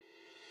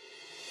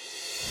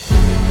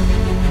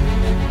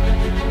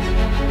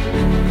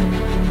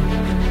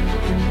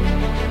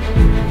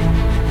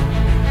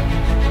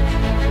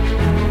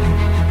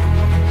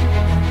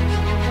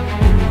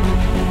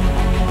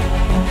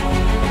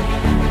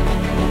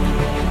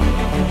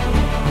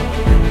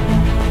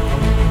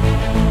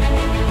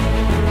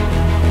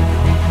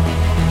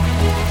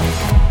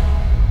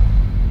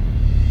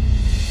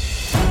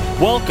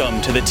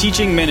Welcome to the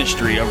teaching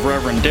ministry of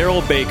Reverend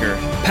Daryl Baker,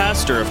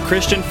 pastor of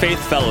Christian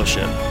Faith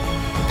Fellowship.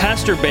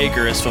 Pastor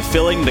Baker is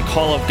fulfilling the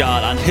call of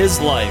God on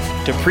his life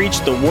to preach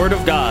the Word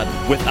of God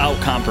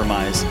without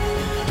compromise,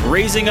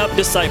 raising up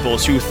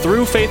disciples who,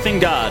 through faith in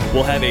God,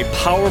 will have a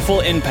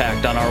powerful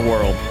impact on our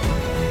world.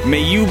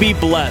 May you be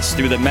blessed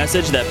through the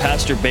message that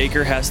Pastor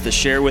Baker has to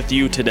share with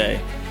you today.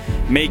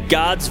 May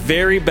God's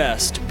very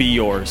best be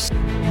yours.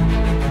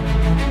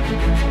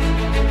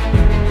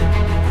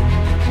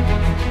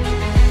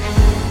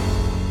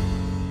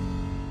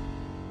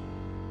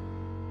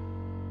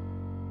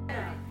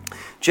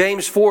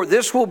 James 4,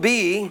 this will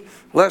be,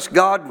 unless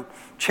God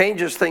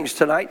changes things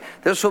tonight,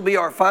 this will be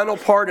our final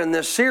part in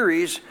this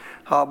series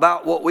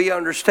about what we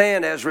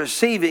understand as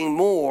receiving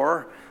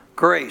more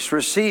grace.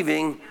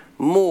 Receiving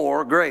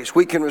more grace.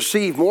 We can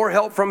receive more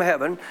help from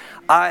heaven.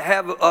 I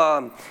have,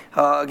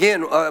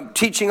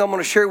 teaching I'm going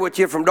to share with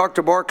you from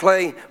Dr.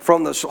 Barclay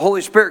from the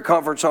Holy Spirit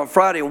Conference on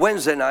Friday and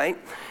Wednesday night.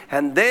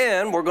 And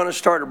then we're going to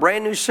start a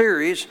brand new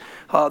series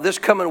this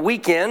coming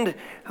weekend.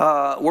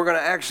 We're going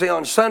to actually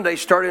on Sunday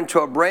start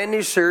into a brand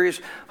new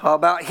series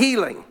about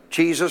healing.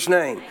 Jesus'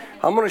 name.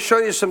 I'm going to show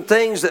you some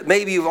things that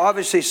maybe you've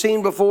obviously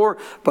seen before,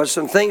 but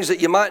some things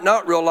that you might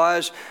not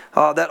realize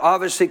that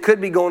obviously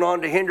could be going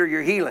on to hinder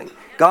your healing.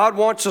 God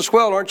wants us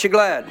well, aren't you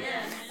glad?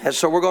 Yes. And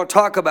so we're going to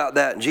talk about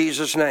that in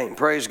Jesus' name.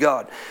 Praise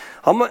God.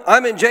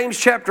 I'm in James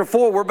chapter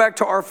 4. We're back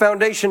to our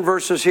foundation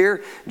verses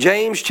here.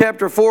 James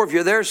chapter 4. If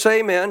you're there, say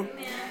amen.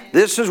 Amen.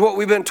 This is what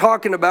we've been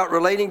talking about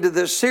relating to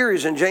this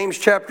series in James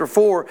chapter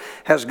 4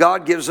 as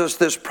God gives us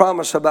this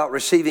promise about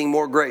receiving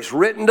more grace.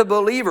 Written to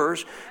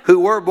believers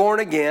who were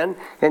born again.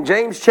 In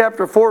James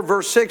chapter 4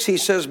 verse 6 he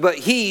says, but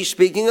he,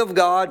 speaking of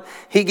God,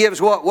 he gives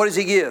what? What does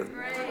he give?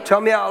 Grace.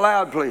 Tell me out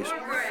loud please.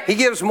 He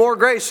gives more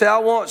grace. Say, I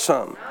want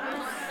some.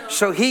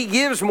 So he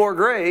gives more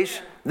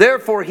grace.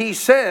 Therefore he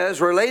says,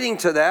 relating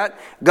to that,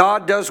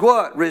 God does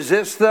what?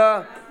 Resist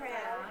the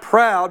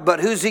proud.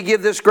 But who's he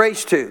give this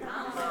grace to?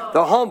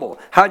 The humble.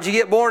 How'd you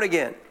get born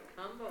again?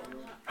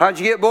 How'd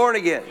you get born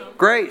again?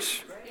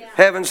 Grace.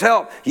 Heaven's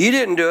help. You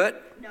didn't do it.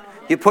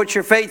 You put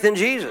your faith in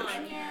Jesus.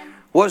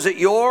 Was it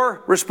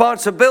your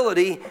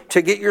responsibility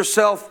to get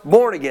yourself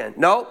born again?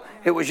 No.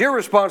 It was your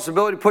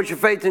responsibility to put your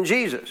faith in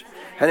Jesus.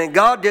 And then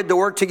God did the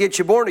work to get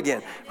you born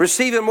again.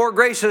 Receiving more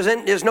grace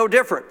is no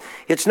different.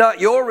 It's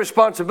not your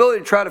responsibility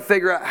to try to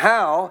figure out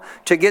how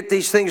to get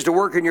these things to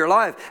work in your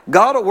life.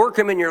 God will work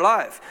them in your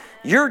life.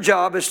 Your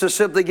job is to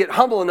simply get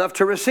humble enough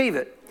to receive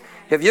it.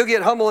 If you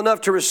get humble enough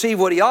to receive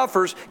what he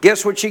offers,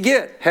 guess what you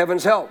get?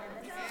 Heaven's help.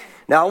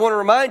 Now, I want to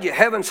remind you,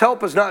 heaven's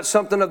help is not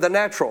something of the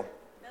natural.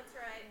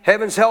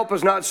 Heaven's help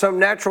is not some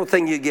natural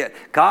thing you get.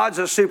 God's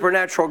a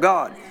supernatural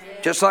God.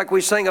 Just like we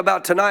sing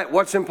about tonight,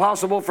 what's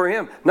impossible for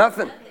him?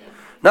 Nothing.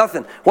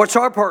 Nothing. What's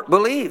our part?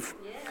 Believe.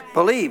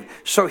 Believe.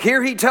 So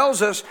here he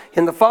tells us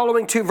in the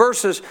following two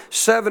verses,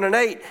 7 and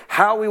 8,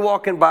 how we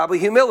walk in Bible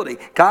humility.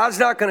 God's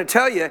not going to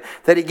tell you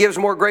that he gives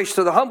more grace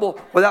to the humble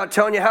without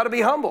telling you how to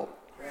be humble.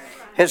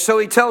 And so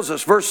he tells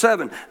us, verse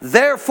 7,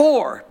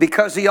 therefore,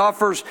 because he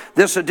offers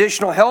this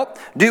additional help,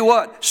 do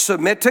what?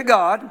 Submit to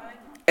God.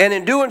 And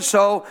in doing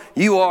so,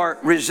 you are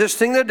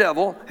resisting the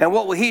devil. And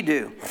what will he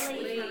do?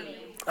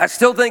 I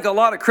still think a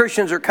lot of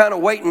Christians are kind of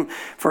waiting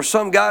for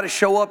some guy to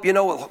show up,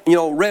 with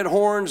red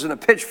horns and a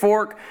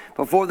pitchfork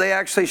before they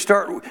actually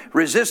start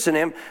resisting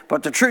him.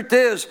 But the truth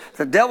is,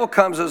 the devil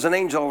comes as an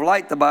angel of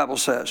light, the Bible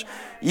says.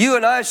 You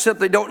and I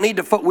simply don't need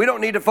to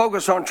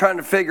focus on trying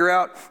to figure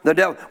out the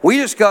devil. We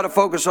just got to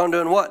focus on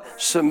doing what?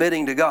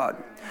 Submitting to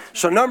God.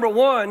 So number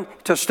one,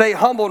 to stay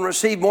humble and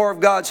receive more of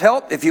God's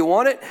help, if you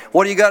want it,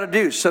 what do you got to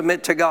do?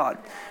 Submit to God.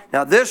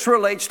 Now this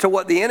relates to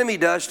what the enemy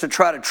does to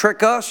try to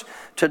trick us,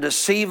 to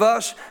deceive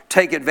us,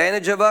 take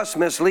advantage of us,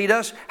 mislead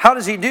us. How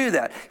does he do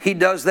that? He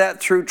does that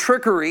through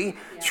trickery,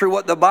 through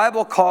what the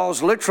Bible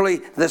calls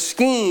literally the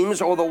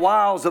schemes or the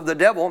wiles of the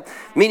devil.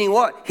 Meaning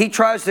what? He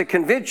tries to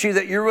convince you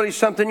that you're really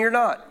something you're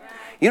not.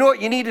 You know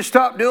what you need to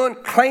stop doing?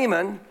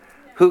 Claiming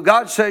who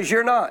God says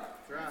you're not.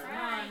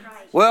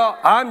 Well,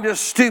 I'm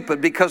just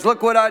stupid because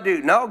look what I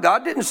do. No,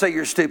 God didn't say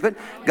you're stupid.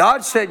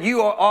 God said you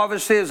are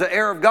obviously as an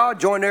heir of God,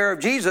 joint heir of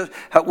Jesus.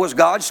 Is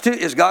God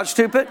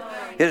stupid?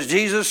 Is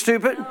Jesus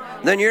stupid?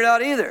 Then you're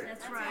not either.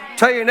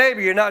 Tell your neighbor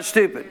you're not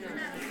stupid.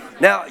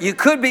 Now, you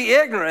could be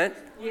ignorant.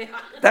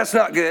 That's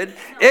not good.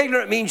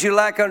 Ignorant means you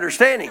lack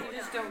understanding.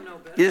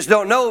 You just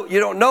don't know. You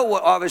don't know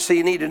what obviously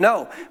you need to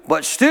know.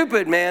 But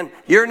stupid, man,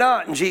 you're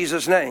not in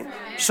Jesus' name.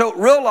 So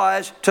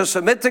realize to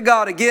submit to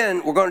God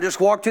again. We're going to just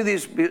walk through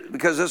these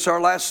because this is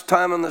our last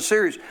time on the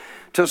series.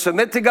 To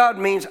submit to God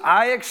means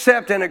I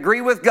accept and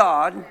agree with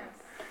God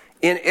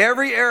in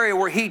every area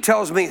where he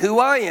tells me who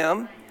I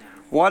am,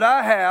 what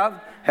I have,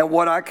 and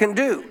what I can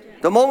do.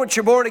 The moment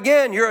you're born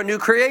again, you're a new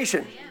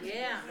creation.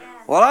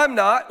 Well, I'm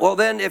not. Well,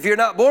 then if you're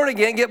not born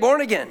again, get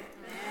born again.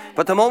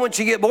 But the moment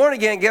you get born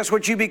again, guess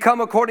what you become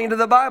according to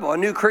the Bible? A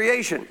new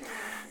creation.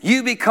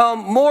 You become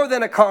more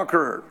than a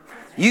conqueror.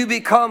 You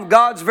become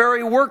God's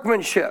very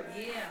workmanship.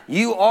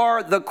 You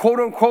are the quote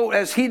unquote,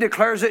 as he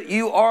declares it,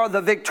 you are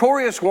the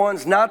victorious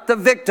ones, not the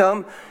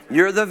victim.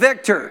 You're the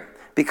victor.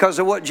 because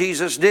of what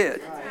Jesus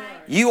did.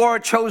 You are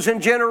a chosen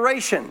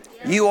generation.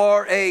 You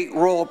are a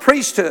royal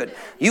priesthood.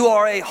 You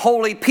are a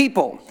holy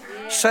people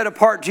set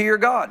apart to your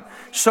God.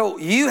 So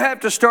you have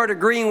to start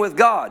agreeing with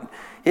God.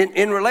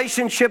 In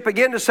relationship,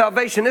 again, to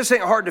salvation, this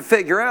ain't hard to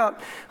figure out.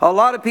 A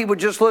lot of people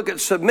just look at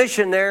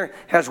submission there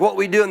as what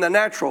we do in the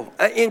natural,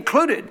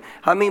 included.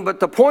 But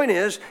the point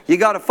is, you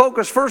got to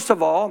focus, first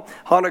of all,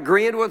 on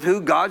agreeing with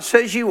who God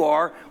says you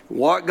are,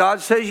 what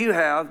God says you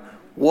have,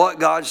 what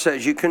God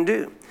says you can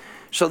do.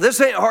 So this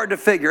ain't hard to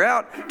figure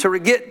out.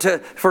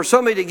 For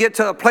somebody to get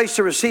to a place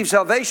to receive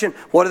salvation,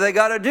 what do they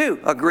got to do?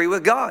 Agree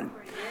with God.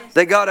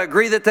 They got to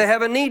agree that they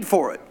have a need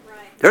for it.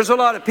 There's a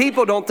lot of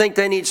people don't think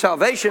they need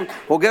salvation.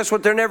 Well, guess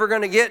what they're never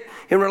going to get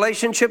in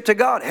relationship to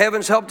God?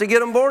 Heaven's help to get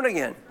them born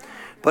again.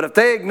 But if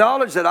they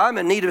acknowledge that I'm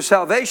in need of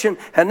salvation,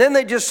 and then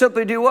they just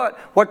simply do what?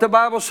 What the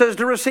Bible says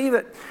to receive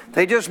it.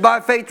 They just by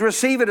faith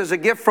receive it as a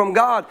gift from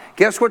God.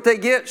 Guess what they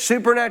get?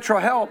 Supernatural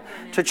help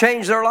to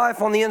change their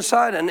life on the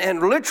inside. And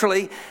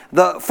literally,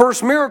 the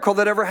first miracle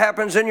that ever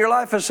happens in your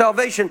life is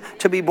salvation,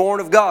 to be born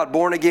of God,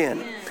 born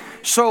again.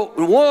 So,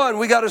 one,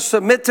 we got to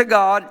submit to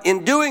God.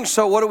 In doing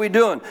so, what are we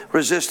doing?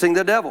 Resisting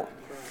the devil.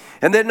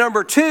 And then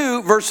number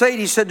 2, verse 8,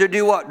 he said to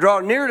do what? Draw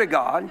near to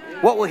God.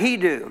 What will he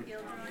do?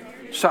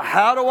 So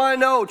how do I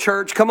know,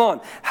 church? Come on.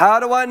 How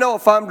do I know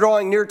if I'm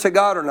drawing near to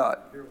God or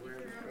not?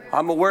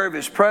 I'm aware of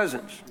his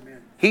presence.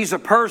 He's a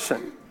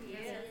person.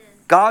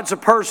 God's a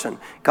person.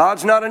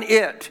 God's not an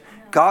it.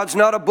 God's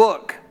not a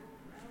book.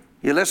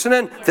 You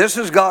listening? This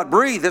is God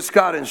breathed. It's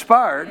God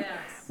inspired.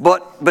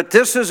 But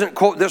this isn't,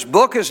 quote, this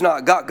book is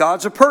not God.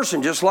 God's a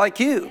person just like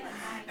you.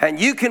 And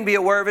you can be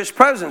aware of his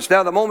presence.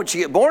 Now, the moment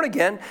you get born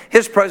again,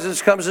 his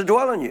presence comes to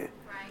dwell in you.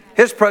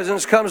 His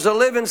presence comes to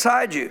live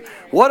inside you.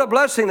 What a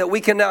blessing that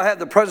we can now have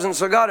the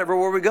presence of God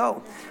everywhere we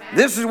go.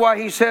 This is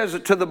why he says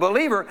to the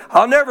believer,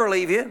 I'll never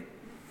leave you.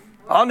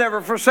 I'll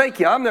never forsake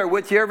you. I'm there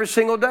with you every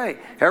single day,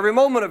 every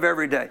moment of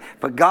every day.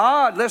 But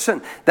God,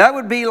 listen, that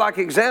would be like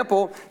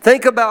example.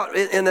 Think about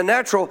in the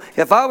natural,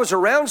 if I was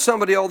around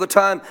somebody all the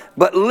time,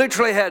 but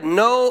literally had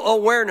no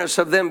awareness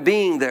of them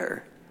being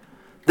there,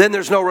 then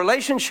there's no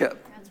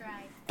relationship. That's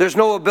right. There's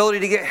no ability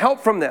to get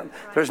help from them.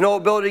 There's no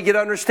ability to get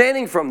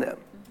understanding from them.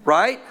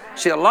 Right?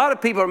 See, a lot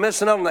of people are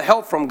missing out on the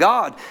help from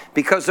God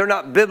because they're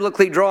not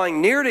biblically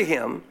drawing near to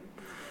him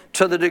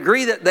to the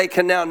degree that they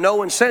can now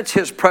know and sense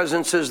his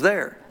presence is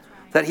there,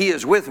 that he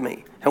is with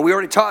me. And we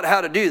already taught how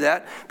to do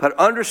that. But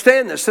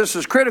understand this. This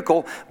is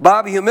critical.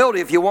 By humility,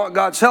 if you want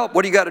God's help,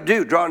 what do you got to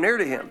do? Draw near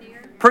to him.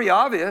 Pretty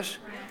obvious.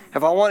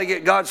 If I want to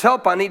get God's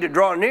help, I need to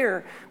draw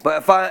near.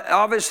 But if I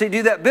obviously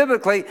do that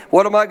biblically,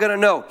 what am I going to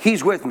know?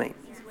 He's with me.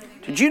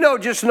 Did you know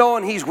just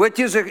knowing he's with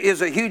you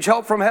is a huge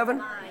help from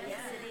heaven?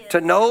 To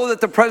know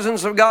that the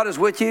presence of God is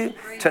with you.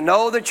 To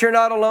know that you're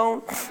not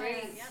alone.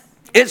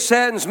 It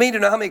saddens me to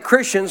know how many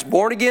Christians,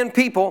 born again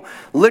people,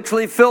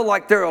 literally feel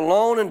like they're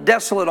alone and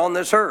desolate on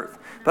this earth.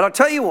 But I'll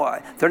tell you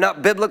why. They're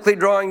not biblically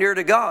drawing near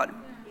to God.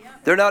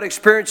 They're not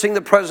experiencing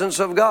the presence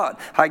of God.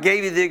 I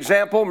gave you the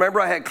example.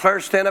 Remember, I had Claire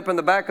stand up in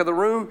the back of the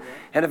room.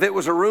 And if it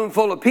was a room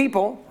full of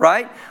people,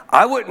 right,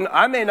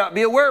 I may not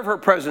be aware of her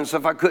presence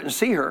if I couldn't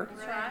see her.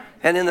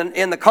 And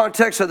in the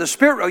context of the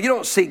Spirit, you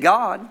don't see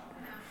God.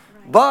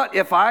 But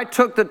if I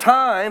took the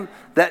time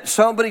that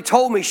somebody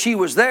told me she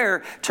was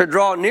there to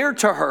draw near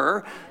to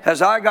her,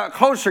 as I got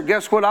closer,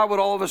 guess what I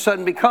would all of a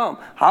sudden become?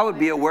 I would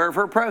be aware of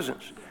her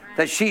presence,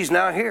 that she's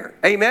now here.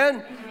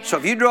 Amen? So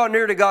if you draw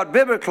near to God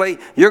biblically,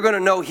 you're going to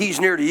know he's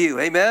near to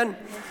you. Amen?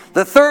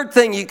 The third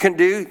thing you can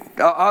do,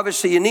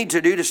 obviously you need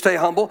to do to stay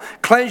humble,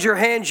 cleanse your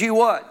hands, you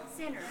what?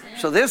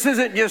 So this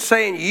isn't just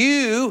saying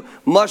you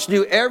must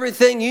do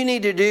everything you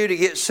need to do to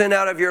get sin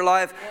out of your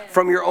life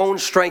from your own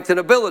strength and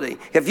ability.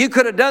 If you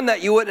could have done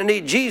that, you wouldn't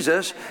need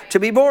Jesus to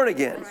be born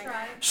again.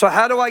 So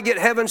how do I get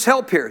heaven's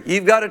help here?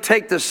 You've got to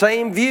take the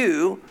same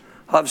view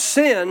of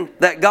sin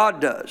that God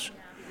does.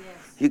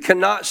 You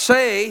cannot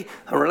say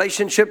in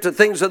relationship to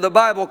things of the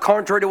Bible,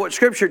 contrary to what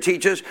Scripture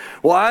teaches,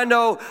 well, I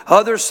know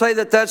others say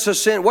that that's a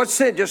sin. What's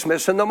sin? Just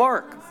missing the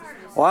mark.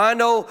 Well, I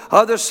know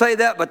others say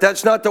that, but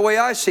that's not the way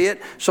I see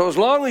it. So as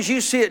long as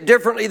you see it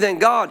differently than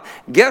God,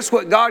 guess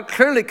what God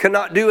clearly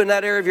cannot do in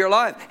that area of your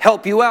life?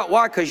 Help you out.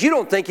 Why? Because you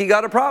don't think you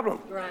got a problem.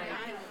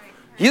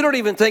 You don't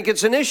even think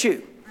it's an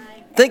issue.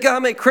 Think of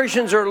how many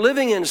Christians are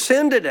living in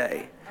sin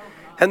today.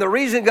 And the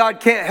reason God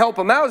can't help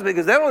them out is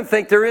because they don't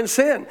think they're in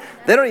sin.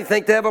 They don't even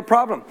think they have a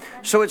problem.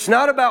 So it's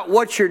not about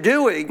what you're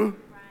doing.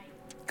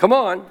 Come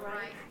on.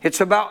 It's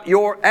about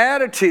your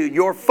attitude,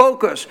 your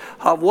focus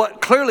of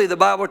what clearly the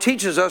Bible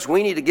teaches us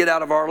we need to get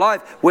out of our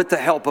life with the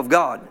help of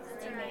God.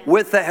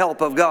 With the help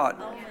of God.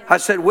 I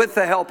said with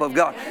the help of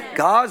God.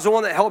 God's the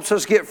one that helps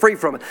us get free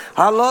from it.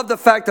 I love the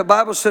fact the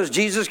Bible says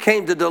Jesus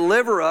came to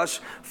deliver us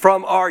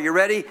from our, you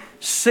ready?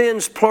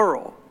 Sins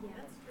plural.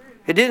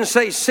 It didn't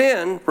say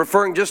sin,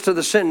 referring just to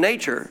the sin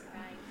nature.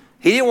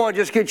 He didn't want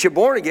to just get you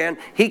born again.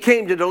 He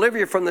came to deliver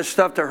you from this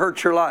stuff to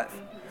hurt your life.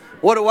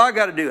 What do I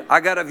got to do? I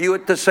got to view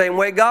it the same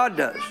way God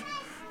does.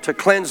 To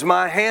cleanse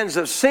my hands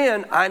of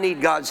sin, I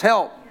need God's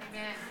help.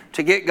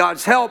 To get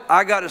God's help,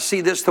 I got to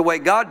see this the way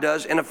God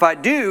does. And if I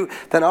do,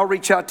 then I'll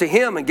reach out to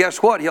Him, and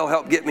guess what? He'll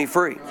help get me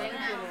free.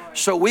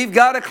 So we've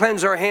got to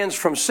cleanse our hands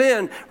from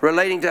sin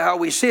relating to how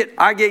we see it.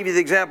 I gave you the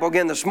example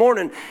again this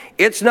morning.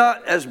 It's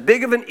not as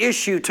big of an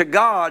issue to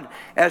God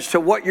as to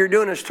what you're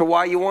doing as to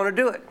why you want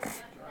to do it.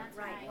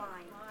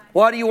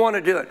 Why do you want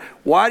to do it?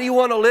 Why do you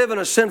want to live in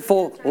a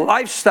sinful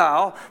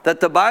lifestyle that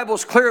the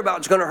Bible's clear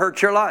about is going to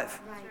hurt your life?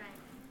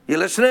 You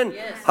listening?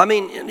 Yes. I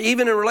mean,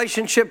 even in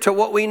relationship to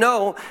what we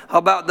know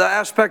about the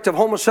aspect of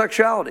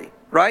homosexuality,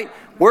 right?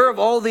 Where have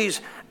all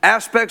these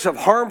aspects of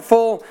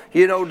harmful,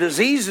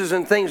 diseases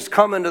and things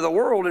come into the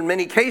world in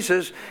many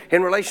cases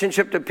in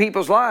relationship to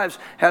people's lives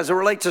as it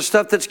relates to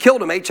stuff that's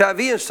killed them, HIV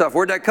and stuff?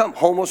 Where'd that come?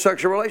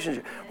 Homosexual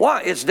relationship.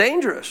 Why? It's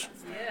dangerous.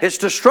 It's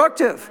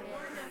destructive.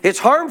 It's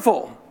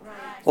harmful.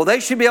 Well,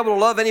 they should be able to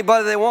love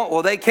anybody they want.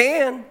 Well, they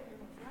can.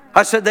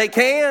 I said they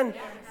can.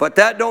 But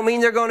that don't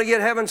mean they're going to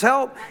get heaven's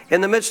help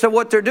in the midst of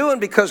what they're doing,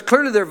 because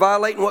clearly they're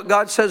violating what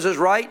God says is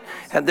right,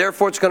 and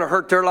therefore it's going to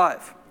hurt their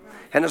life.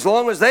 And as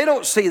long as they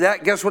don't see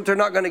that, guess what they're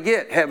not going to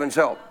get? Heaven's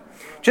help.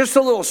 Just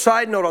a little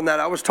side note on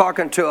that. I was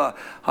talking to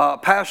a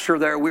pastor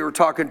there. We were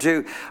talking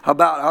to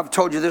about, I've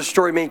told you this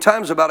story many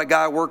times, about a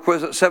guy I worked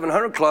with at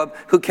 700 Club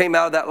who came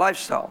out of that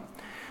lifestyle.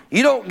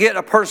 You don't get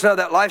a person out of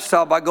that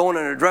lifestyle by going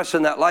and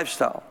addressing that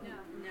lifestyle.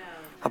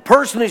 A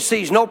person who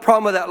sees no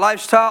problem with that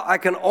lifestyle, I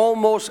can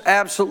almost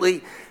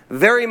absolutely,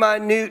 very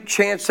minute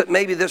chance that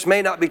maybe this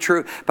may not be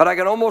true, but I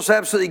can almost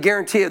absolutely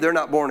guarantee you they're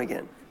not born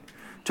again.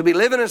 To be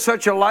living in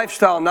such a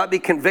lifestyle and not be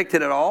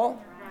convicted at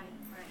all,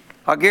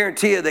 I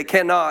guarantee you they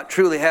cannot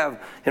truly have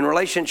in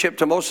relationship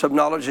to most of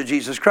knowledge of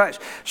Jesus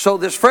Christ. So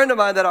this friend of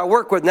mine that I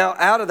work with now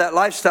out of that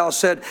lifestyle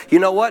said, you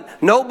know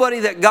what? Nobody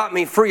that got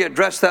me free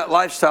addressed that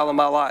lifestyle in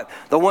my life.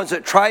 The ones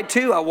that tried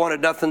to, I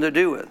wanted nothing to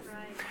do with.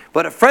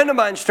 But a friend of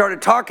mine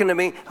started talking to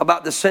me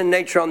about the sin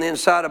nature on the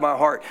inside of my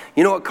heart.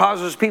 You know what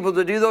causes people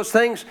to do those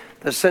things?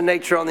 The sin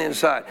nature on the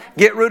inside.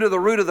 Get rid of the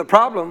root of the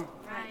problem.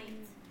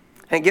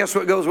 And guess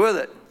what goes with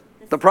it?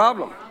 The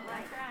problem.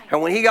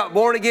 And when he got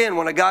born again,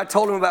 when a guy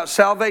told him about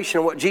salvation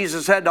and what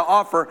Jesus had to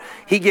offer,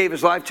 he gave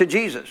his life to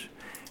Jesus.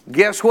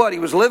 Guess what? He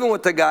was living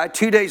with the guy.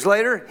 2 days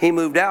later, he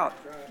moved out.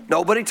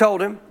 Nobody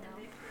told him.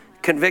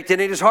 Convicted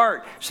in his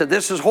heart. Said,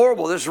 this is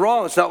horrible. This is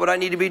wrong. It's not what I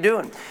need to be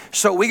doing.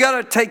 So we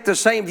got to take the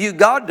same view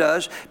God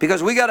does,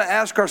 because we got to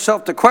ask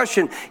ourselves the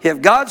question,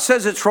 if God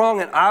says it's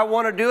wrong and I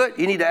want to do it,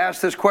 you need to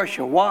ask this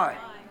question, why?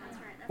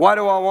 Why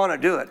do I want to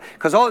do it?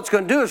 Because all it's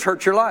going to do is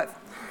hurt your life.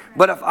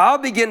 But if I'll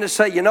begin to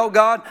say, you know,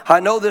 God, I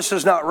know this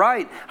is not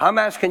right. I'm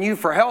asking you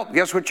for help.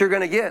 Guess what you're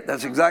going to get?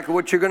 That's exactly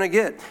what you're going to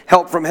get.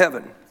 Help from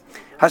heaven.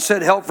 I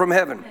said help from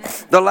heaven.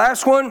 The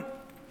last one,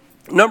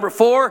 number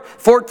 4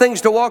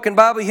 things to walk in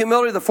Bible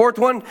humility. The fourth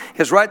one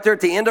is right there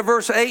at the end of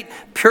verse 8.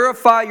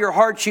 Purify your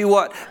hearts, you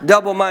what?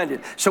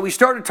 Double-minded. So we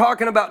started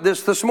talking about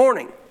this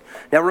morning.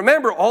 Now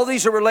remember, all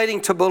these are relating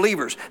to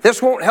believers.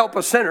 This won't help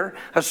a sinner.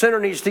 A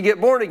sinner needs to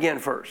get born again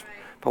first.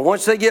 But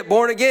once they get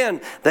born again,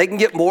 they can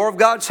get more of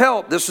God's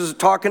help. This is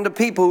talking to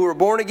people who are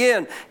born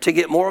again to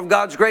get more of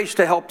God's grace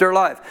to help their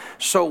life.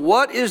 So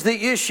what is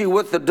the issue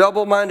with the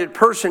double-minded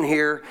person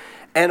here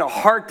and a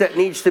heart that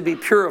needs to be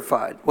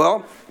purified?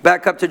 Well,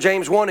 back up to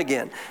James 1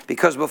 again.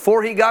 Because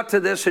before he got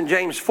to this in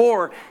James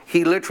 4,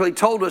 he literally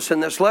told us in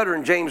this letter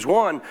in James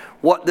 1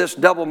 what this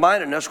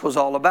double-mindedness was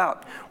all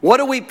about. What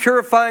are we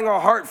purifying our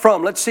heart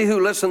from? Let's see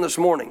who listened this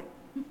morning.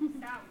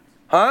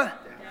 Huh?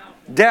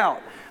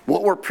 Doubt.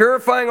 What we're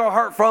purifying our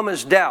heart from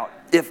is doubt.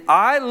 If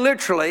I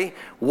literally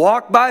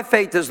walk by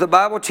faith, as the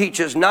Bible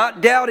teaches,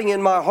 not doubting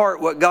in my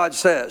heart what God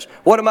says,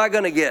 what am I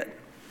going to get?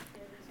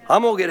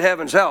 I'm going to get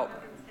heaven's help.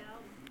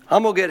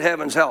 I'm going to get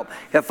heaven's help.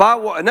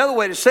 Another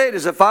way to say it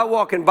is, if I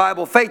walk in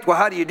Bible faith, well,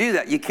 how do you do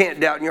that? You can't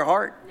doubt in your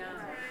heart.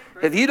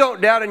 If you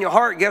don't doubt in your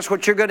heart, guess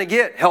what you're going to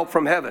get? Help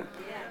from heaven.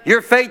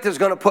 Your faith is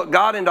going to put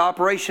God into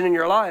operation in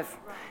your life.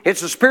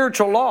 It's a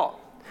spiritual law.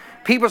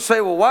 People say,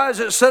 well, why is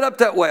it set up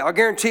that way? I'll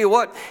guarantee you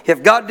what,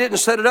 if God didn't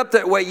set it up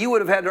that way, you would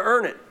have had to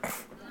earn it.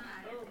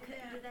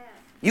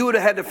 You would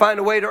have had to find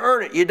a way to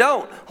earn it. You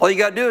don't. All you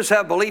got to do is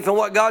have belief in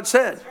what God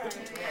said.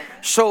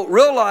 So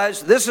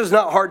realize this is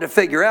not hard to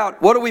figure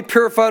out. What are we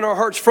purifying our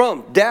hearts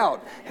from?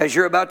 Doubt, as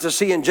you're about to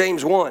see in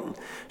James 1.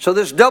 So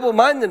this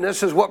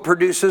double-mindedness is what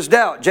produces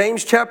doubt.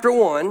 James chapter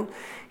 1,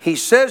 he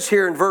says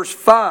here in verse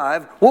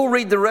 5, we'll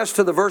read the rest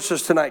of the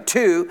verses tonight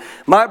too.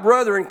 My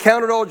brethren,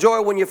 count it all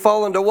joy when you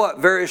fall into what?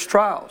 Various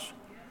trials.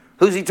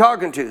 Who's he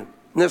talking to in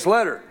this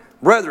letter?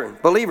 Brethren,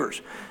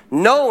 believers.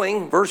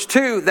 Knowing, verse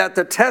 2, that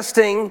the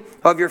testing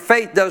of your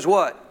faith does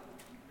what?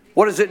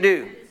 What does it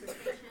do?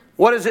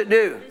 What does it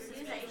do?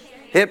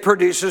 It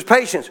produces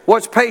patience.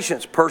 What's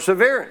patience?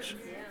 Perseverance.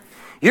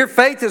 Your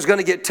faith is going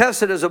to get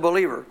tested as a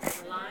believer.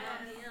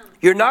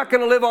 You're not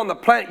going to live on the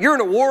planet. You're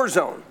in a war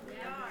zone.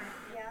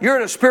 You're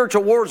in a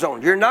spiritual war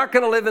zone. You're not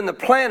going to live in the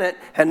planet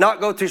and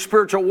not go through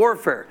spiritual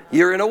warfare.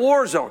 You're in a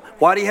war zone.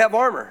 Why do you have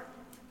armor?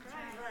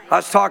 I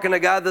was talking to a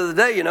guy the other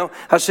day,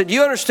 I said, do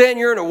you understand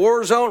you're in a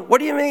war zone? What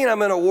do you mean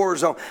I'm in a war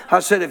zone?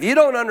 I said, if you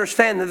don't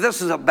understand that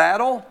this is a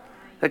battle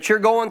that you're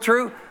going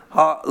through,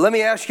 Let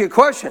me ask you a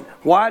question.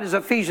 Why does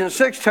Ephesians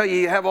 6 tell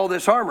you have all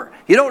this armor?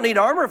 You don't need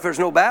armor if there's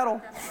no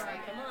battle.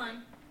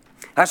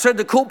 I said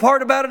the cool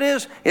part about it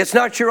is it's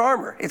not your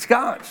armor. It's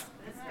God's.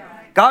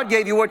 God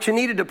gave you what you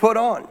needed to put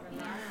on.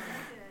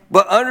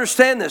 But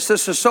understand this.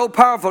 This is so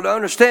powerful to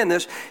understand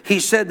this.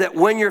 He said that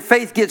when your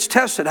faith gets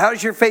tested, how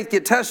does your faith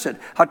get tested?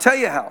 I'll tell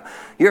you how.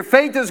 Your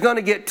faith is going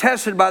to get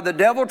tested by the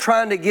devil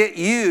trying to get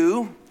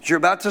you, as you're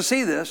about to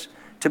see this,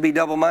 to be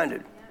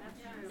double-minded.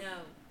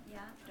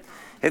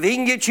 If he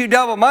can get you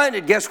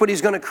double-minded, guess what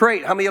he's going to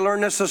create? How many of you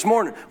learned this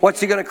morning?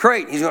 What's he going to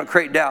create? He's going to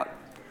create doubt.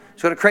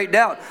 He's going to create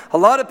doubt. A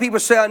lot of people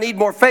say, I need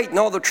more faith.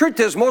 No, the truth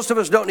is most of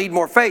us don't need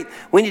more faith.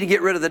 We need to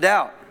get rid of the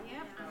doubt.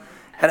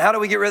 And how do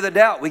we get rid of the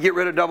doubt? We get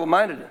rid of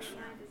double-mindedness.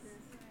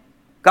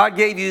 God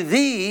gave you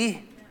the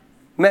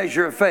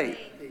measure of faith.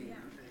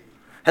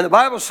 And the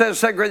Bible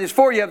says, 2 Corinthians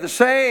 4, you have the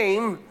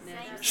same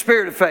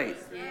spirit of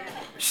faith.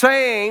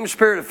 Same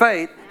spirit of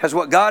faith as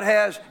what God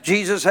has,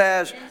 Jesus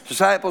has,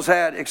 disciples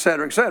had,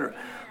 etc., etc.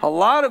 A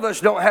lot of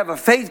us don't have a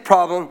faith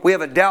problem. We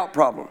have a doubt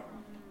problem.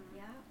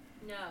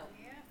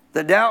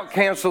 The doubt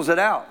cancels it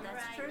out.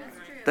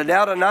 The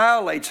doubt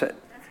annihilates it.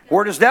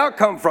 Where does doubt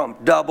come from?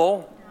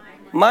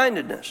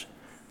 Double-mindedness.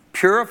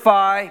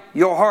 Purify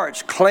your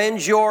hearts.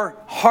 Cleanse your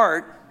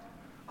heart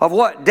of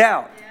what?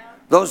 Doubt.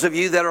 Those of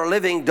you that are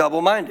living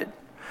double-minded.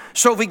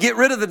 So if we get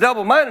rid of the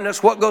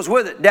double-mindedness, what goes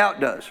with it? Doubt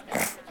does.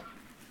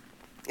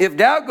 If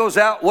doubt goes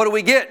out, what do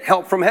we get?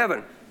 Help from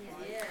heaven.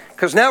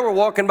 Because now we're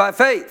walking by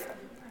faith,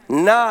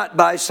 not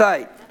by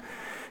sight.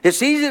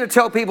 It's easy to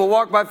tell people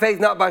walk by faith,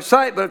 not by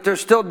sight, but if they're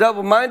still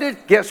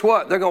double-minded, guess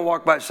what? They're going to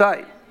walk by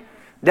sight.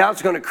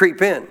 Doubt's going to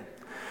creep in.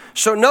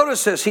 So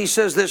notice this. He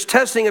says this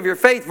testing of your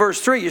faith, verse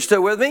 3. You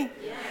still with me?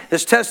 Yes.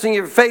 This testing of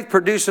your faith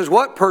produces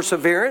what?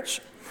 Perseverance.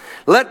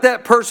 Let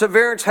that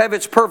perseverance have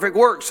its perfect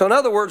work. So in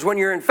other words, when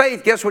you're in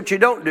faith, guess what you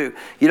don't do?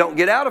 You don't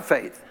get out of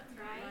faith.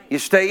 You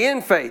stay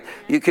in faith.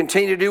 You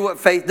continue to do what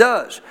faith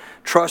does.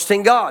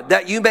 Trusting God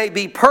that you may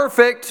be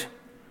perfect,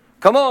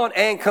 come on,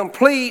 and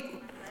complete,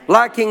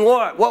 lacking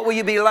what? What will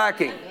you be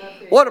lacking?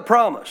 What a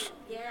promise.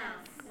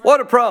 What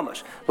a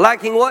promise.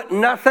 Lacking what?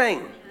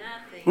 Nothing.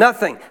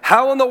 Nothing.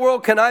 How in the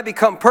world can I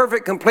become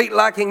perfect, complete,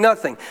 lacking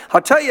nothing?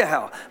 I'll tell you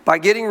how. By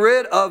getting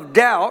rid of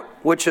doubt,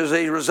 which is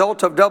a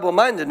result of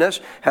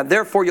double-mindedness, and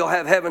therefore you'll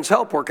have heaven's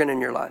help working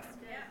in your life.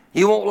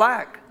 You won't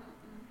lack.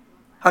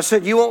 I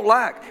said you won't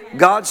lack.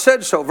 God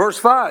said so. Verse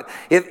 5.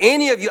 If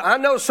any of you, I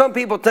know some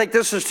people think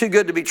this is too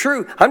good to be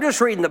true. I'm just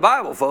reading the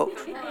Bible,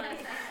 folks.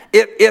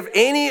 If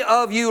any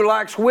of you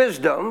lacks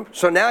wisdom,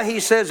 so now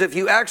he says if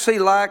you actually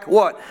lack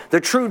what?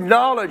 The true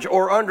knowledge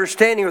or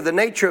understanding of the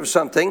nature of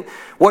something,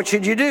 what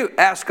should you do?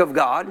 Ask of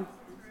God.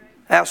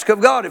 Ask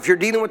of God. If you're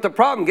dealing with the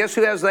problem, guess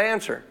who has the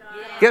answer?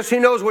 Guess who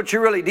knows what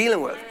you're really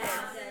dealing with?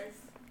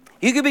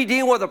 You could be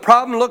dealing with a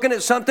problem, looking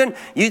at something,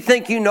 you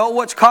think you know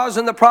what's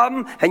causing the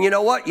problem, and you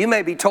know what? You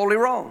may be totally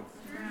wrong.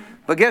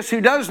 But guess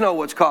who does know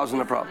what's causing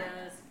the problem?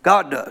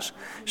 God does.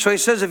 So he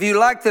says if you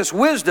lack this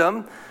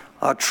wisdom,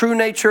 a true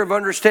nature of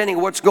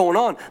understanding what's going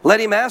on, let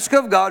him ask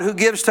of God who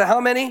gives to how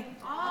many?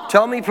 All.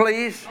 Tell me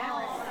please.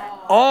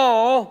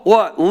 All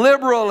what?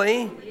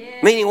 Liberally.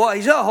 Yes. Meaning what?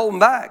 He's not holding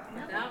back.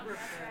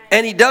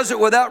 And he does it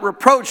without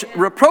reproach.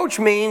 Reproach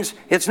means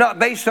it's not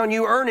based on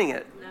you earning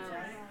it.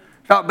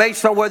 It's not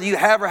based on whether you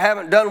have or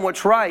haven't done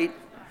what's right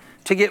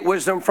to get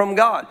wisdom from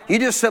God. You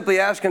just simply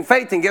ask in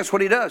faith, and guess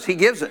what he does? He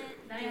gives it.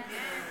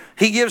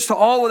 He gives to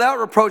all without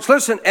reproach.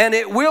 Listen, and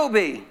it will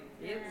be.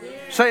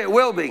 Say it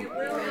will be.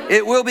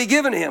 It will be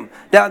given to him.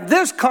 Now,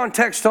 this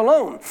context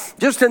alone,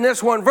 just in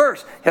this one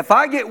verse, if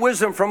I get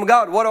wisdom from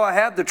God, what do I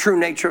have? The true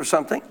nature of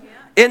something.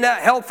 Isn't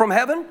that help from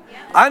heaven?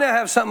 I now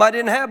have something I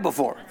didn't have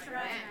before.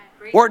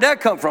 Where'd that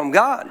come from?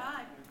 God.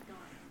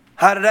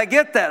 How did I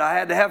get that? I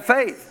had to have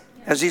faith.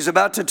 As he's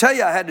about to tell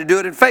you, I had to do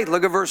it in faith.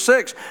 Look at verse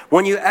 6.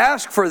 When you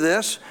ask for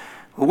this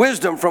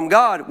wisdom from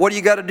God, what do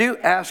you got to do?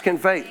 Ask in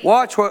faith.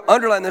 Watch,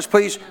 underline this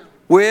please.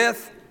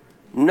 With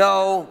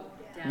no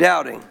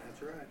doubting.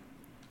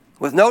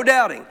 With no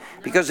doubting.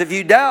 Because if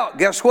you doubt,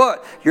 guess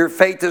what? Your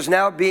faith is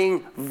now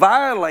being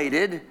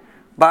violated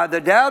by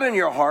the doubt in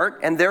your heart,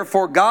 and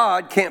therefore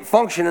God can't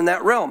function in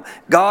that realm.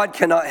 God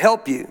cannot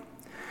help you.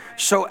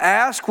 So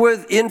ask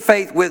in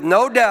faith with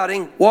no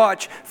doubting.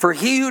 Watch, for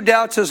he who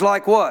doubts is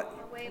like what?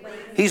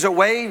 He's a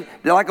wave,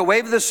 like a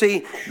wave of the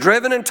sea,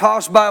 driven and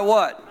tossed by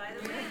what?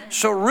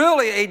 So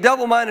really, a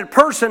double-minded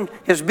person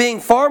is being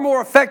far more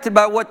affected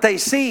by what they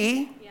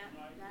see,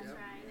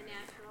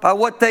 by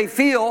what they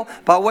feel,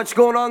 by what's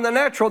going on in the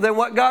natural than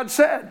what God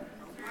said.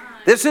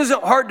 This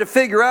isn't hard to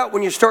figure out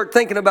when you start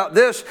thinking about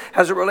this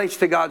as it relates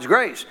to God's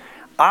grace.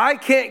 I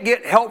can't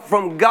get help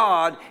from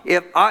God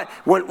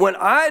when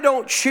I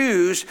don't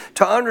choose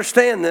to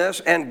understand this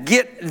and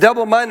get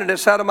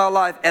double-mindedness out of my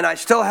life and I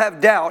still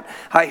have doubt.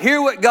 I hear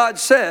what God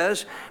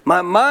says.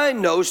 My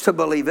mind knows to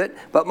believe it,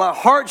 but my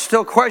heart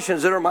still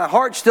questions it or my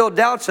heart still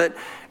doubts it.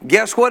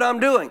 Guess what I'm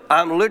doing?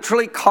 I'm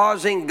literally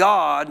causing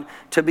God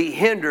to be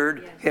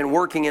hindered in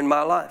working in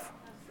my life.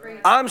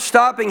 I'm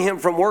stopping him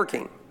from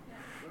working.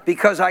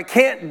 Because I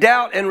can't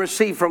doubt and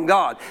receive from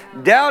God.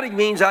 Doubting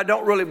means I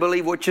don't really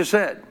believe what you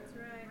said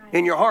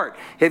in your heart.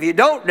 If you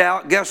don't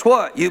doubt, guess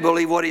what? You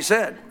believe what He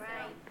said.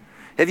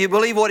 If you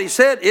believe what He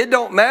said, it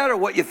don't matter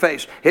what you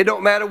face. It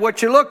don't matter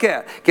what you look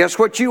at. Guess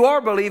what you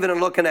are believing and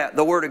looking at?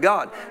 The Word of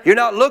God. You're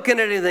not looking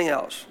at anything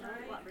else.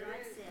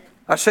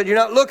 I said you're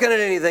not looking at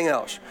anything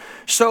else.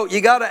 So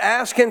you got to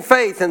ask in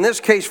faith, in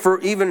this case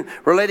for even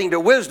relating to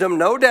wisdom,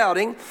 no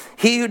doubting.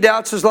 He who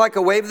doubts is like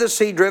a wave of the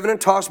sea driven and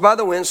tossed by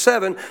the wind.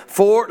 7,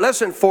 for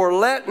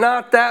let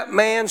not that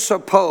man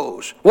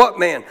suppose. What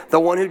man? The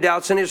one who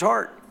doubts in his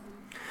heart.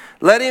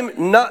 Let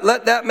not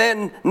that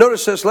man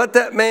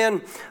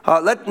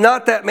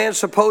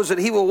suppose that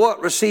he will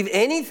what? Receive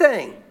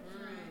anything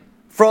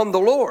from the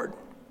Lord.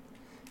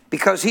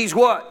 Because he's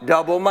what?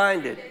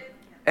 Double-minded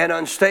and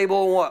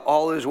unstable in what?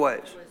 All his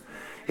ways.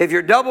 If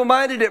you're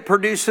double-minded, it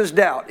produces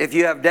doubt. If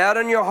you have doubt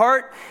in your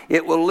heart,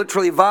 it will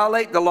literally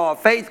violate the law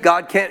of faith.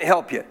 God can't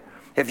help you.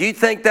 If you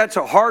think that's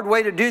a hard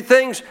way to do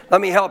things,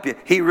 let me help you.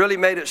 He really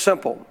made it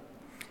simple.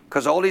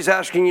 Because all He's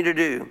asking you to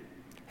do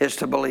is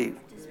to believe.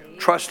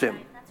 Trust Him.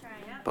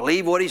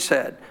 Believe what He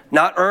said.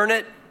 Not earn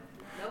it.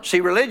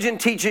 See, religion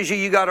teaches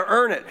you got to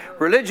earn it.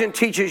 Religion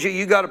teaches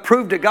you got to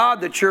prove to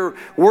God that you're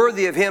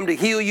worthy of Him to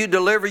heal you,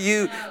 deliver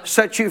you,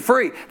 set you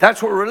free.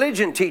 That's what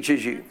religion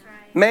teaches you.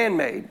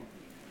 Man-made.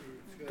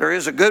 There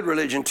is a good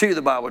religion too,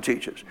 the Bible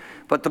teaches.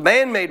 But the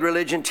man-made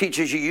religion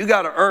teaches you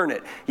got to earn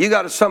it. You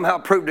got to somehow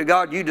prove to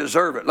God you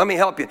deserve it. Let me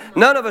help you.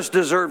 None of us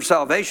deserve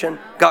salvation.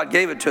 God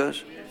gave it to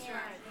us.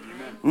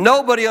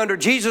 Nobody under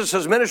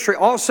Jesus' ministry,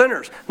 all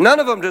sinners, none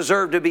of them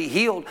deserved to be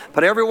healed.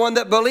 But everyone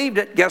that believed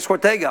it, guess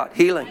what they got?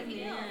 Healing.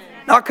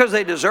 Not because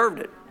they deserved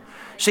it.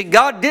 See,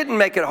 God didn't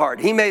make it hard.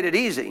 He made it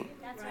easy.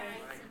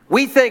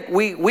 We think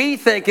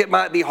it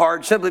might be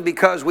hard simply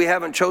because we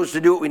haven't chose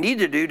to do what we need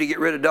to do to get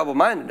rid of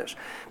double-mindedness.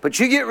 But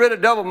you get rid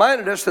of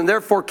double-mindedness and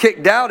therefore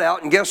kick doubt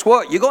out, and guess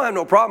what? You're going to have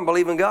no problem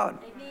believing God.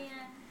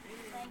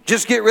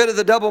 Just get rid of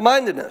the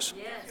double-mindedness.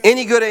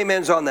 Any good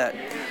amens on that?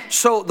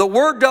 So the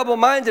word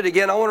double-minded,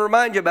 again, I want to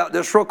remind you about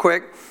this real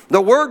quick.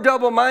 The word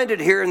double-minded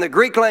here in the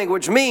Greek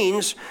language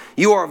means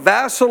you are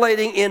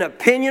vacillating in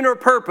opinion or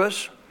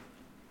purpose.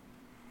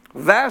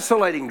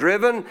 Vacillating,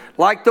 driven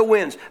like the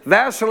winds.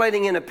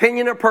 Vacillating in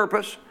opinion or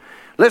purpose.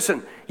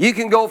 Listen, you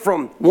can go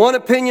from one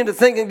opinion to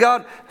thinking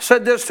God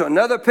said this to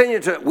another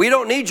opinion to, we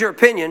don't need your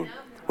opinion.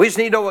 We just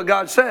need to know what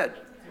God said.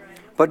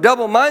 But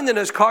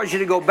double-mindedness causes you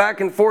to go back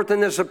and forth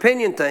in this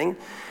opinion thing.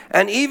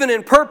 And even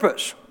in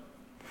purpose.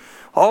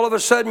 All of a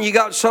sudden you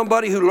got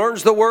somebody who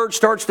learns the Word,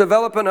 starts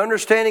developing,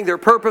 understanding their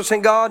purpose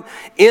in God,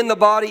 in the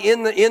body,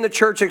 in the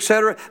church,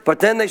 etc. But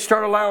then they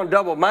start allowing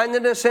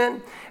double-mindedness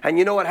in. And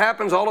you know what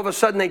happens? All of a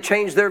sudden they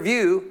change their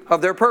view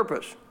of their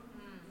purpose.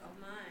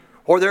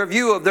 Or their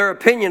view of their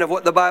opinion of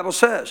what the Bible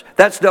says.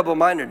 That's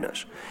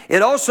double-mindedness.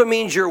 It also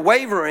means you're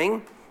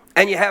wavering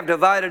and you have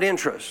divided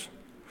interests.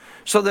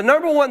 So the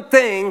number one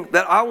thing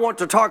that I want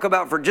to talk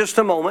about for just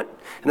a moment,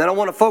 and then I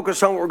want to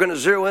focus on what we're going to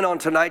zero in on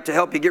tonight to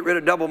help you get rid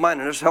of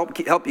double-mindedness,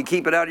 help you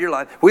keep it out of your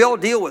life. We all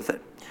deal with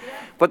it.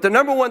 But the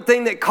number one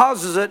thing that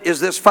causes it is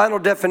this final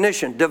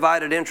definition,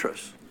 divided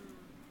interests.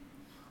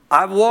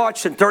 I've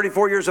watched in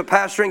 34 years of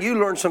pastoring, you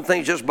learn some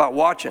things just by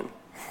watching.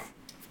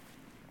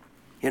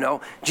 You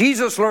know,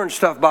 Jesus learned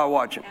stuff by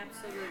watching.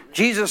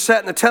 Jesus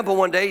sat in the temple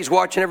one day, He's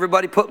watching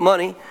everybody put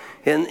money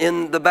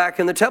in the back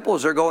in the temple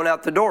as they're going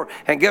out the door.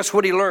 And guess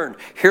what He learned?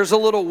 Here's a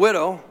little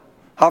widow.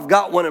 I've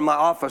got one in my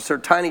office. They're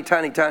tiny,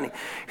 tiny, tiny.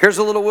 Here's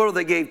a little widow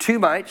that gave 2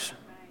 mites.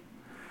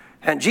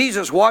 And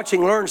Jesus,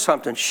 watching, learned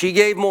something. She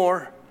gave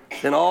more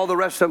than all the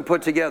rest of them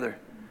put together.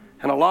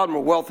 And a lot of them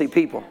were wealthy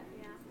people.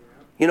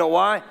 You know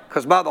why?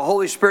 Because by the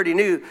Holy Spirit He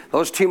knew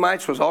those 2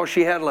 mites was all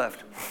she had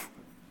left.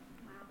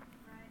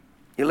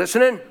 You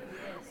listening?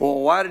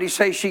 Well, why did He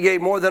say she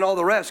gave more than all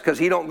the rest? Because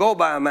He don't go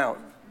by amount.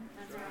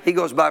 He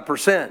goes by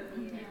percent.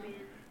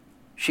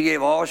 She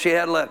gave all she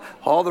had left.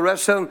 All the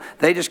rest of them,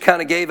 they just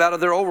kind of gave out of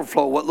their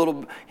overflow. What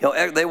little,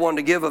 they wanted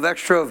to give of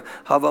extra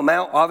of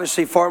amount.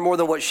 Obviously far more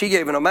than what she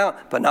gave in amount,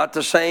 but not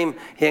the same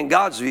in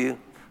God's view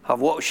of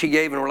what she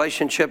gave in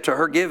relationship to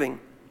her giving.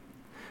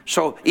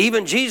 So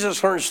even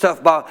Jesus learned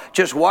stuff by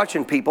just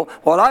watching people.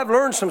 Well, I've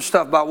learned some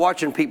stuff by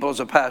watching people as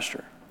a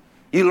pastor.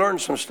 You learn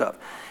some stuff.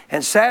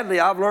 And sadly,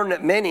 I've learned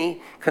that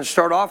many can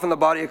start off in the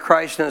body of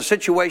Christ in a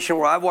situation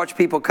where I've watched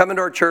people come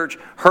into our church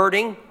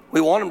hurting.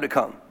 We want them to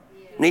come.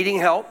 Needing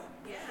help.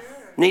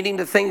 Needing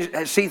to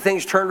see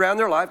things turned around in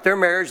their life, their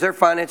marriage, their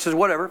finances,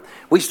 whatever.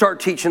 We start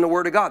teaching the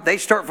Word of God. They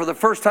start for the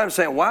first time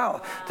saying,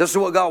 wow, this is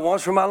what God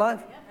wants for my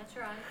life.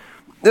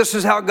 This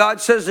is how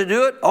God says to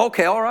do it.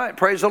 Okay, all right,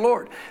 praise the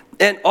Lord.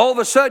 And all of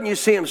a sudden you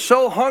see them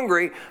so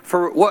hungry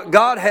for what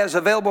God has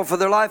available for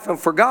their life and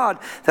for God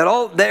that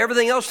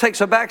everything else takes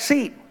a back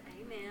seat.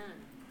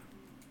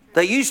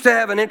 They used to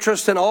have an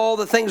interest in all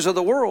the things of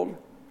the world,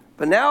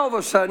 but now all of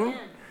a sudden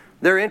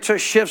their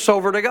interest shifts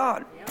over to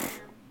God.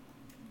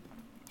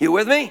 You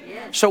with me?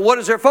 So what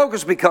does their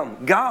focus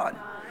become? God.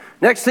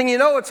 Next thing you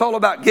know, it's all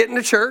about getting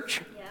to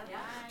church.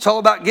 It's all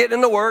about getting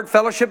in the Word,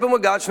 fellowshipping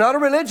with God. It's not a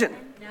religion.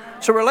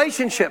 It's a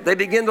relationship. They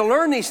begin to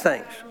learn these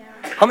things.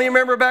 How many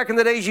remember back in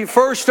the days you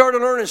first started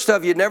learning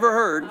stuff you'd never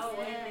heard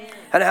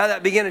and how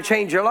that began to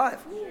change your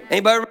life?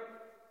 Anybody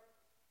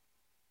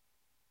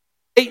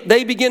remember?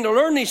 They begin to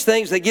learn these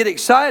things. They get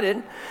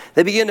excited.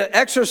 They begin to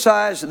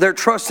exercise their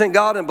trust in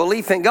God and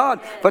belief in God.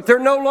 But they're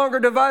no longer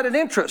divided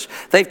interests.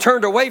 They've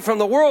turned away from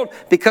the world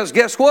because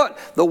guess what?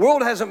 The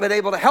world hasn't been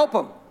able to help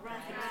them.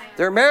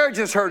 Their marriage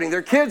is hurting.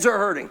 Their kids are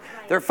hurting.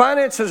 Their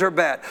finances are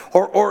bad.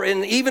 Or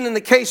even in the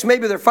case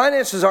maybe their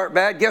finances aren't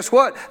bad, guess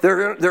what?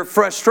 They're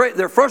frustrated.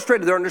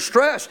 They're under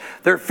stress.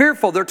 They're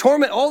fearful. They're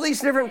tormented. All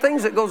these different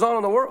things that goes on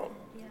in the world.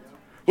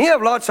 You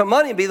have lots of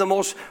money and be the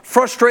most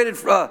frustrated,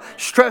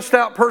 stressed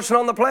out person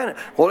on the planet.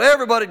 Well,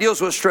 everybody deals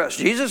with stress.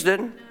 Jesus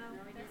didn't.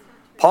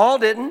 Paul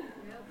didn't.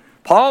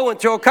 Paul went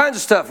through all kinds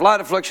of stuff.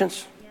 Light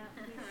afflictions.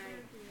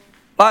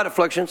 Light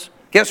afflictions.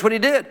 Guess what he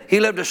did? He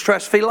lived a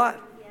stress-free life.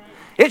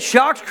 It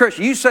shocks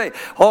Christians. You say,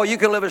 oh, you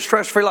can live a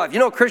stress-free life. You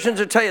know, Christians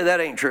will tell you that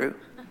ain't true.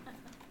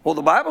 Well,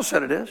 the Bible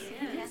said it is.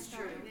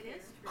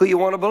 Who you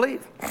want to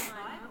believe?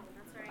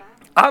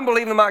 I'm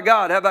believing my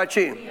God. How about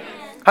you?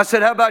 I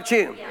said, how about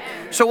you?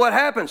 So what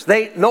happens?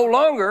 They no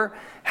longer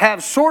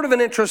have sort of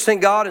an interest in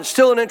God and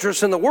still an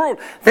interest in the world.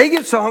 They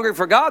get so hungry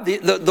for God,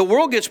 the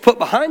world gets put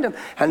behind them,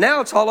 and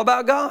now it's all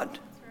about God.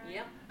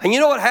 And you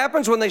know what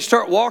happens when they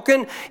start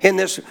walking in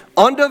this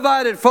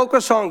undivided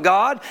focus on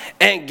God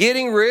and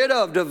getting rid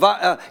of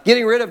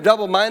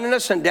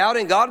double-mindedness and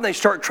doubting God, and they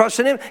start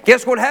trusting Him?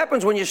 Guess what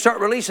happens when you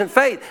start releasing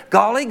faith?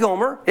 Golly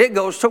Gomer, it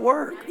goes to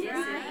work.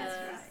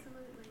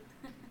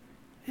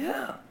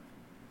 Yeah.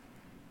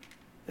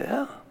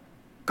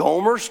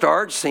 Gomer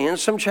starts seeing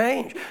some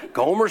change.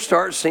 Gomer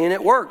starts seeing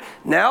it work.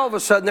 Now all of a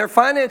sudden their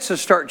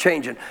finances start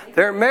changing.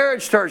 Their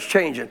marriage starts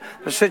changing.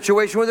 The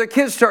situation with their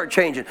kids start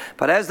changing.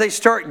 But as they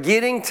start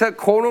getting to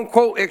quote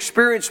unquote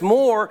experience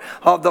more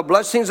of the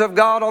blessings of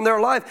God on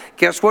their life,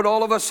 guess what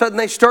all of a sudden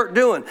they start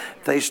doing?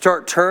 They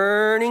start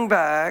turning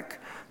back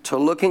to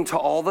looking to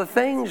all the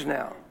things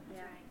now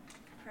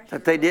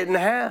that they didn't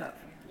have.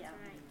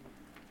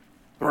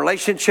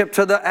 Relationship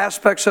to the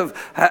aspects of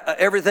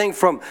everything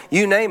from,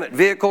 you name it,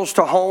 vehicles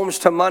to homes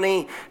to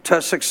money to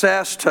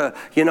success to,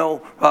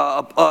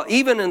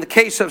 even in the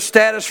case of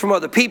status from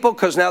other people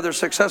because now they're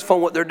successful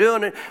in what they're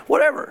doing, and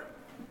whatever.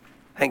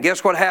 And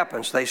guess what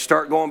happens? They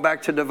start going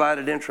back to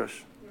divided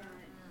interests.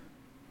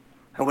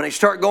 And when they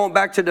start going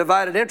back to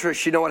divided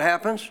interests, you know what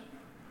happens?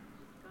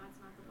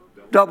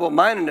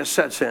 Double-mindedness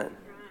sets in.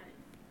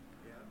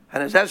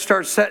 And as that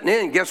starts setting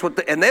in, guess what?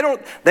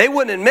 They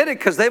wouldn't admit it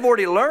because they've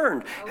already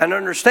learned and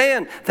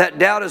understand that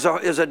doubt is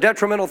a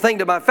detrimental thing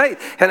to my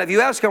faith. And if you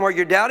ask them, are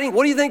you doubting?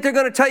 What do you think they're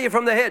going to tell you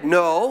from the head?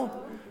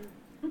 No.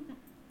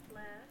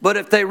 But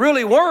if they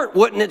really weren't,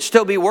 wouldn't it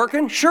still be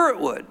working? Sure it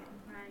would.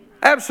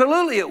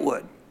 Absolutely it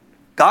would.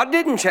 God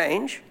didn't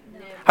change.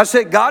 I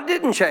said God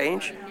didn't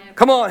change.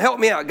 Come on, help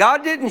me out.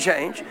 God didn't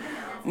change.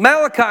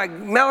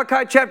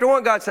 Malachi chapter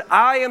 1, God said,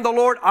 I am the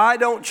Lord, I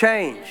don't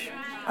change.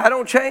 I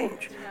don't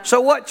change. So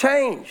what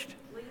changed?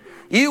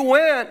 You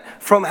went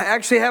from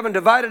actually having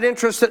divided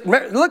interests.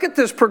 Look at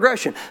this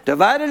progression.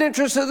 Divided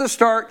interests at the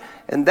start,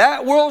 and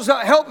that world's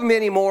not helping me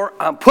anymore.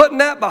 I'm putting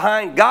that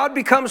behind. God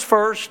becomes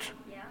first.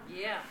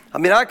 I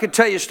mean, I could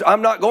tell you,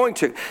 I'm not going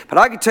to, but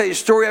I could tell you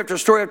story after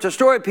story after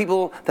story of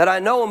people that I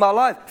know in my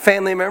life,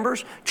 family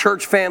members,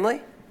 church family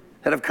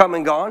that have come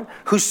and gone,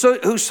 who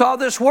saw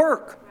this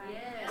work.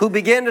 Who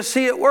began to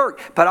see it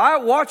work. But I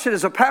watched it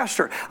as a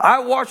pastor. I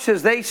watched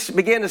as they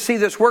began to see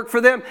this work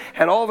for them,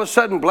 and all of a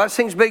sudden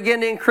blessings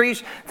began to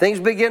increase. Things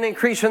began to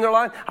increase in their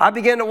life. I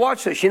began to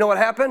watch this. You know what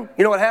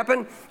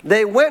happened?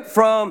 They went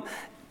from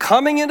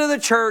coming into the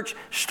church,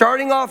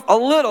 starting off a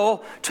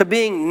little, to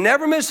being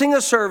never missing a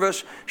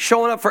service,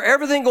 showing up for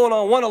everything going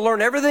on, want to learn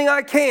everything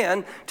I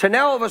can, to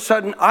now all of a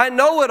sudden, I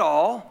know it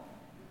all.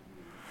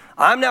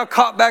 I'm now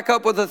caught back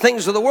up with the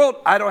things of the world.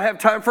 I don't have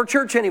time for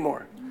church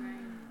anymore.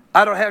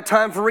 I don't have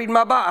time for reading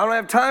my Bible. I don't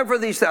have time for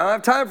these things. I don't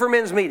have time for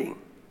men's meeting.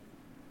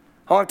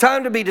 I don't have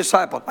time to be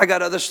discipled. I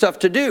got other stuff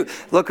to do.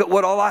 Look at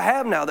what all I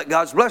have now that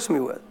God's blessed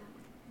me with.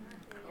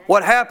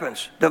 What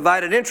happens?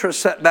 Divided interest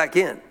set back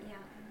in.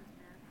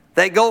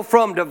 They go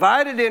from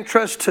divided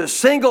interest to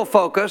single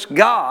focus,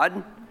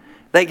 God.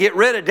 They get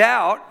rid of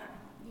doubt.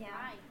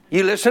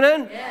 You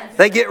listening? Yes.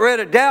 They get rid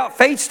of doubt.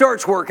 Faith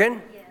starts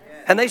working,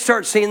 and they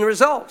start seeing the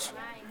results.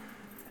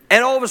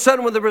 And all of a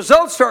sudden, when the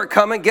results start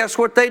coming, guess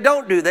what they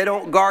don't do? They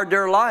don't guard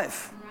their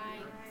life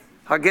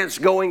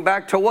against going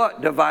back to what?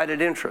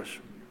 Divided interest.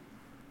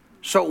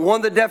 So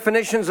one of the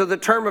definitions of the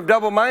term of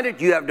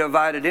double-minded, you have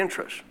divided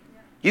interest.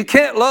 You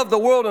can't love the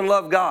world and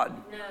love God.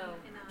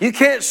 You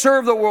can't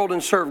serve the world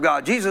and serve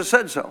God. Jesus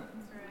said so.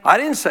 I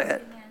didn't say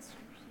it.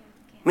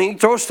 I mean, you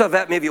throw stuff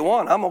at me if you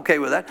want. I'm okay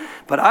with that.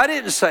 But I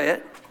didn't say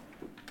it.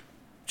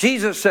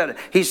 Jesus said it.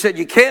 He said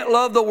you can't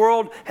love the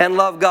world and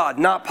love God.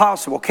 Not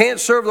possible. Can't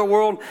serve the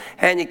world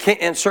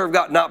and serve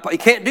God. You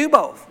can't do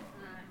both.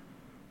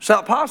 It's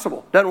not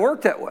possible. Doesn't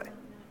work that way.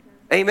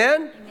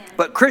 Amen?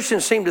 But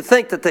Christians seem to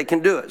think that they can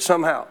do it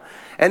somehow.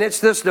 And it's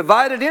this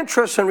divided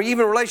interest and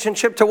even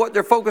relationship to what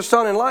they're focused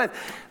on in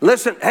life.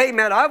 Listen, hey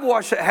man, I've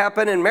watched it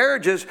happen in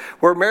marriages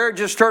where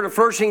marriages started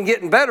flourishing and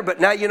getting better.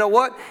 But now you know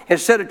what?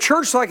 Instead of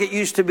church like it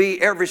used to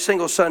be every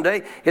single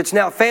Sunday, it's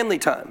now family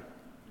time.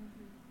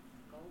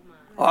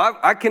 Oh,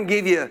 I can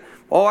give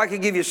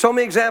you so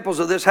many examples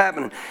of this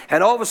happening.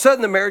 And all of a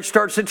sudden the marriage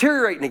starts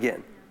deteriorating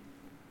again.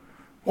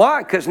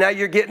 Why? Because now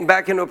you're getting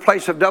back into a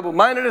place of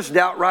double-mindedness.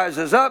 Doubt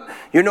rises up.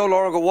 You're no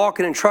longer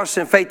walking in trust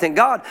and faith in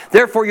God.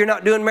 Therefore, you're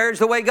not doing marriage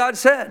the way God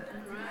said.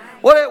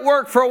 Well, it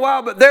worked for a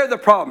while, but they're the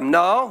problem.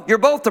 No, you're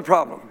both the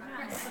problem.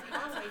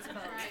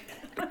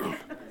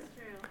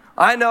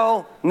 I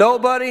know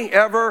nobody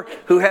ever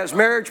who has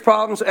marriage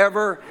problems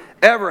ever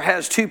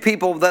has two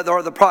people that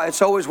are the problem.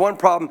 It's always one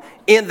problem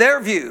in their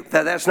view.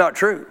 That's not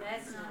true.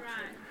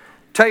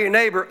 Tell your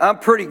neighbor, I'm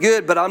pretty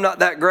good, but I'm not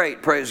that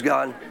great. Praise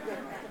God.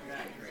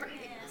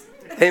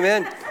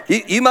 Amen.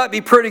 You might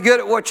be pretty good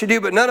at what you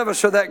do, but none of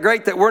us are that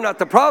great that we're not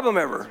the problem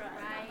ever.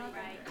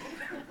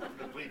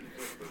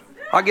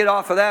 I'll get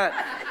off of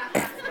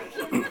that.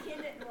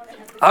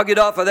 I'll get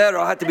off of that, or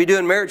I'll have to be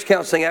doing marriage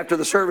counseling after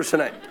the service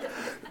tonight.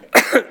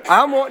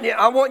 I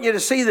want you to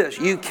see this.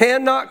 You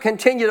cannot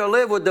continue to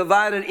live with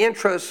divided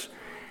interests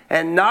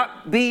and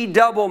not be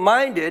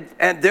double-minded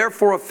and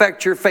therefore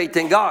affect your faith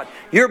in God.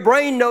 Your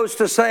brain knows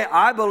to say,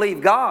 I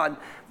believe God,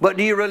 but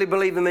do you really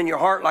believe Him in your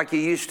heart like you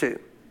used to?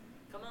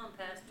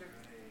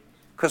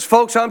 Because,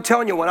 folks, I'm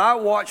telling you, when I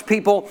watch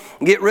people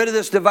get rid of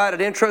this divided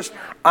interest,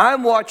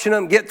 I'm watching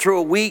them get through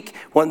a week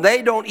when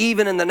they don't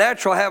even in the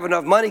natural have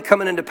enough money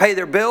coming in to pay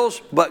their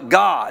bills, but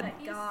God.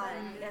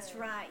 That's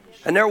right.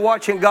 And they're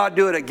watching God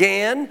do it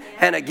again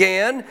and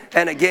again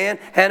and again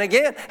and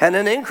again. And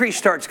then the increase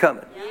starts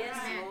coming. Yes,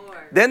 Lord.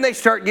 Then they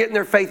start getting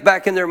their faith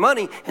back in their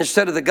money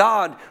instead of the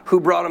God who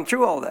brought them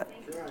through all that.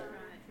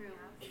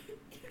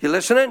 You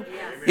listening?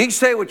 You can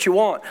say what you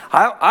want.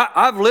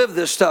 I've lived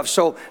this stuff,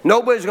 so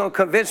nobody's going to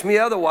convince me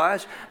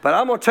otherwise. But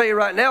I'm going to tell you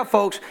right now,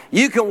 folks,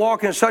 you can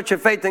walk in such a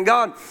faith in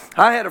God.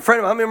 I had a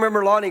friend, how many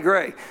remember Lonnie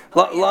Gray?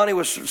 Lonnie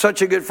was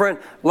such a good friend.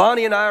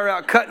 Lonnie and I are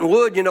out cutting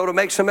wood, to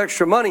make some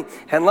extra money.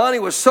 And Lonnie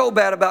was so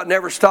bad about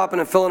never stopping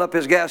and filling up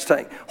his gas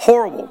tank.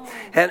 Horrible.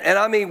 And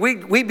I mean,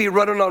 we'd be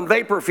running on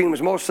vapor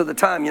fumes most of the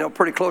time,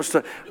 pretty close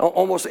to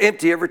almost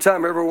empty every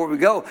time, everywhere we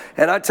go.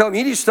 And I tell him,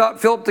 you need to stop,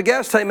 fill up the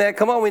gas tank, man.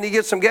 Come on, we need to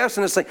get some gas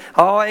in this thing.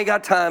 Oh, I ain't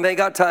got time.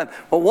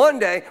 Well, one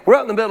day, we're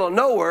out in the middle of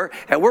nowhere,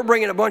 and we're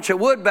bringing a bunch of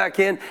wood back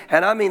in,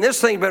 and I mean, this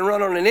thing's been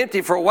running on an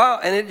empty for a while,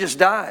 and it just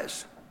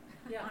dies.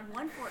 Yeah. On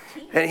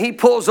 114. And he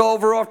pulls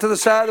over off to the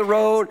side of the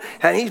road,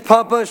 and he's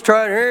pumping,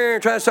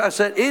 trying to start. I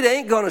said, it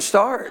ain't going to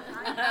start.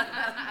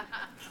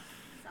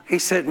 He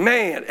said,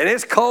 man, and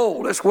it's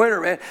cold. It's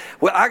winter, man.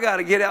 Well, I got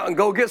to get out and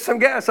go get some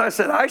gas. I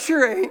said, I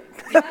sure ain't.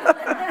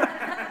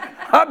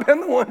 I've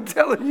been the one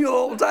telling you the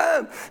whole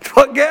time to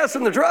put gas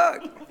in the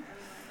truck.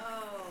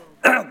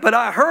 But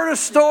I heard a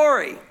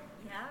story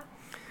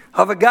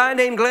of a guy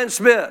named Glenn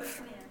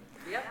Smith,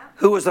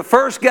 who was the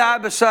first guy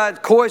besides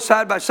Coy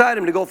side by side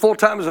him to go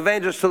full-time as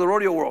evangelist to the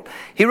rodeo world.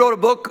 He wrote a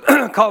book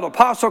called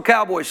Apostle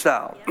Cowboy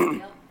Style.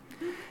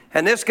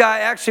 And this guy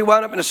actually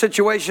wound up in a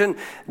situation,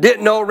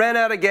 didn't know, ran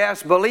out of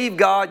gas, believed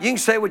God. You can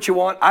say what you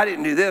want. I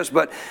didn't do this,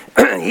 but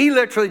he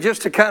literally,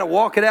 just to kind of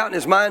walk it out in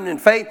his mind and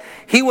faith,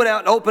 he went out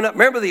and opened up.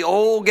 Remember the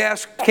old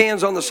gas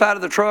cans on the side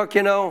of the truck,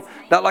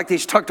 not like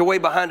these tucked away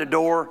behind a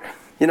door.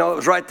 It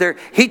was right there.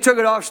 He took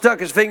it off, stuck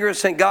his finger and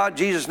said, God, in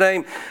Jesus'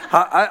 name,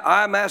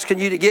 I'm asking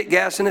you to get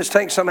gas in this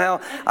tank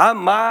somehow. I'm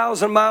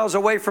miles and miles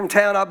away from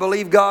town. I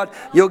believe, God,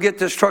 you'll get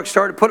this truck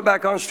started. Put it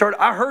back on,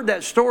 started. I heard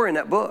that story in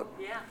that book.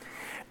 Yeah.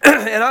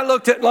 And I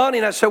looked at Lonnie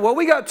and I said, well,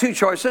 we got two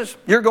choices.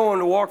 You're going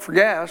to walk for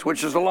gas,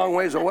 which is a long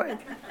ways away.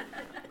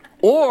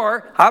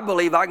 Or I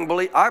believe I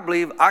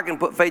can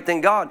put faith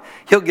in God.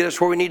 He'll get us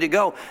where we need to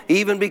go.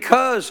 Even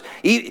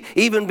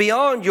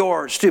beyond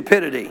your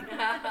stupidity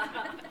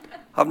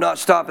of not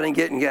stopping and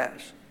getting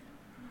gas.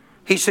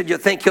 He said, you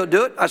think he'll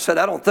do it? I said,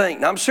 I don't think.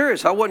 Now, I'm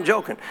serious. I wasn't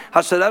joking.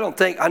 I said, I don't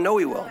think. I know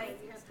he will.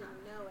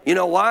 You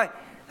know why?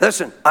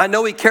 Listen, I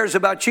know he cares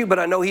about you, but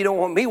I know he don't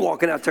want me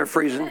walking out there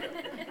freezing.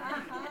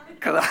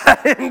 Because I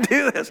didn't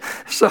do this.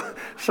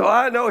 So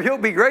I know he'll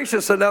be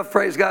gracious enough,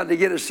 praise God, to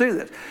get us through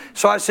this.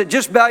 So I said,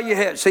 just bow your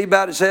head. So he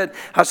bowed his head.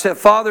 I said,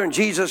 Father, in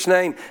Jesus'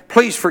 name,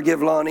 please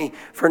forgive Lonnie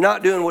for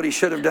not doing what he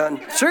should have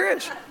done.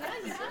 Serious.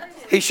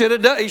 He should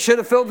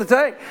have filled the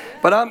tank.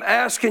 But I'm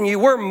asking you,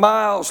 we're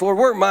miles, Lord,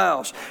 we're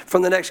miles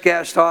from the next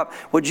gas stop.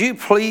 Would you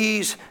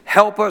please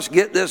help us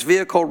get this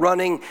vehicle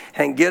running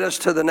and get us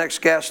to the next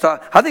gas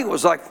stop? I think it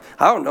was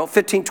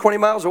 15, 20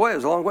 miles away. It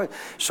was a long way.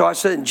 So I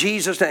said, in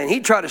Jesus' name. And he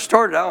tried to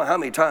start it, I don't know how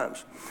many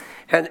times.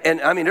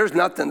 And I mean, there's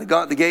nothing.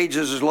 The gauge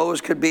is as low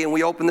as could be, and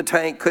we opened the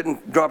tank,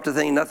 couldn't drop the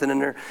thing, nothing in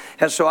there.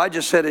 And so I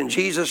just said, in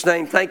Jesus'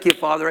 name, thank you,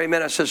 Father,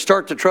 amen. I said,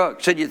 start the truck.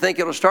 He said, you think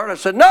it'll start? I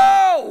said,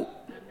 no!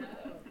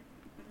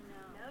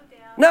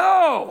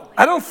 No,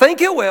 I don't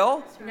think it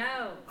will.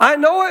 No. I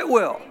know it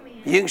will.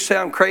 You can say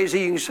I'm crazy.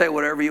 You can say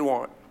whatever you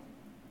want.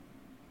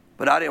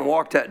 But I didn't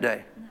walk that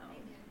day. No.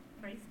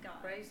 Praise God.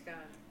 Praise God.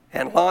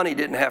 And Lonnie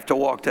didn't have to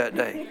walk that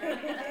day.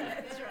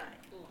 That's right.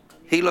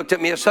 He looked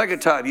at me a second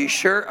time. You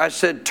sure? I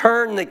said,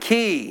 turn the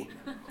key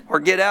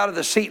or get out of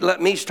the seat and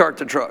let me start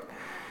the truck.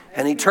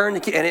 And he turned the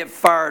key and it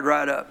fired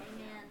right up.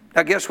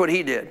 Now guess what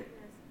he did?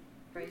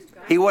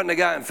 He wasn't a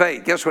guy in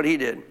faith. Guess what he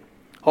did?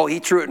 Oh, he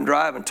threw it in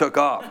drive and took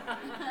off.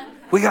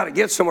 We got to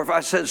get somewhere. I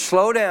said,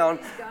 slow down.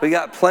 We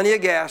got plenty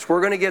of gas. We're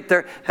going to get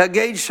there. A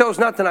gauge shows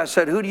nothing. I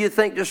said, who do you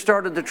think just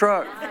started the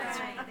truck?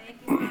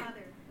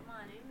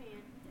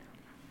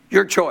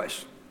 Your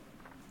choice.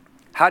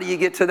 How do you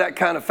get to that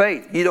kind of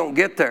faith? You don't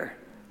get there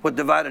with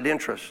divided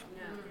interests.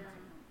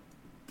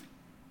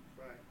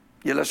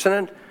 You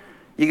listening?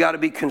 You got to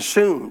be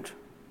consumed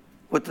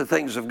with the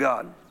things of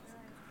God.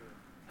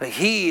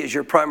 He is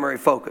your primary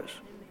focus.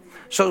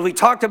 So as we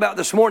talked about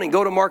this morning,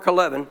 go to Mark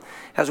 11.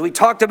 As we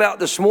talked about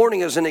this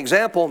morning as an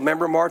example,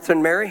 remember Martha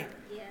and Mary?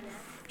 Yes.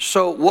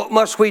 So what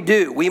must we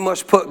do? We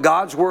must put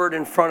God's word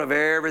in front of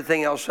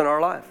everything else in our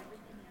life.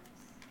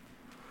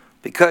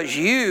 Because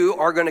you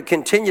are going to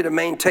continue to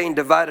maintain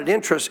divided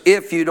interests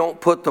if you don't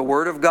put the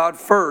word of God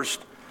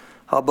first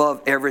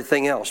above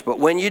everything else. But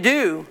when you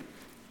do,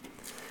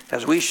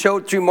 as we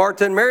showed through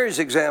Martha and Mary's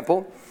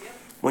example,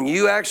 when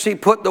you actually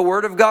put the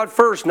word of God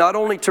first, not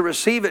only to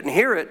receive it and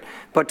hear it,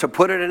 but to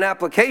put it in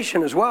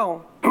application as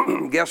well,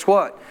 guess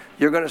what?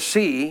 You're going to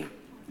see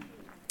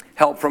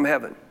help from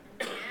heaven.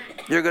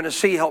 You're going to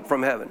see help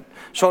from heaven.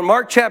 So in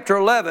Mark chapter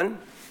 11,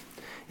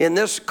 in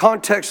this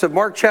context of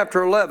Mark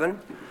chapter 11,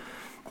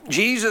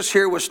 Jesus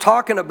here was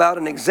talking about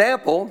an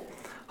example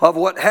of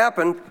what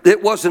happened.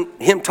 It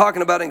wasn't him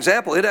talking about an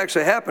example. It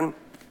actually happened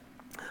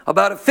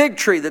about a fig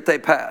tree that they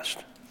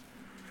passed.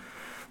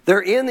 They're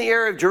in the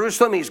area of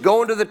Jerusalem. He's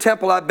going to the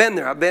temple. I've been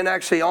there. I've been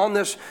actually on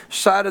this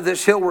side of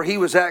this hill where he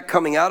was at,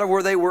 coming out of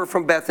where they were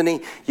from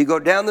Bethany. You go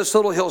down this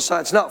little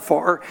hillside. It's not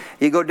far.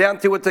 You go down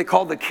through what they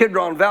call the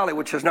Kidron Valley,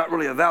 which is not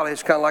really a valley.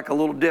 It's kind of like a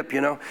little dip, you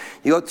know.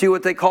 You go through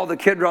what they call the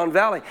Kidron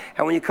Valley.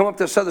 And when you come up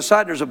this other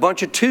side, there's a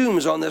bunch of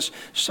tombs on this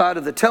side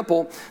of the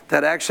temple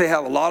that actually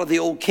have a lot of the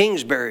old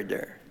kings buried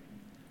there.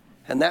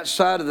 And that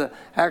side of the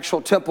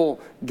actual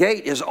temple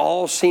gate is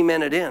all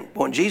cemented in.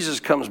 When Jesus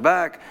comes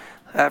back,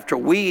 after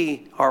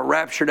we are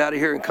raptured out of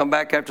here and come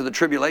back after the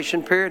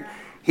tribulation period,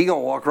 he's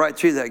going to walk right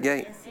through that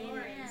gate.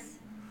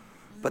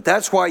 But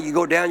that's why you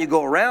go down, you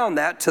go around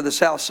that to the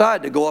south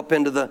side to go up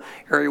into the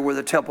area where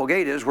the temple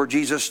gate is, where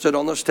Jesus stood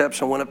on the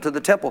steps and went up to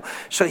the temple.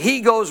 So he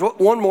goes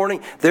one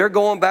morning, they're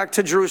going back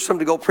to Jerusalem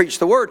to go preach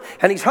the word,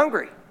 and he's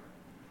hungry.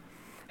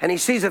 And he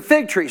sees a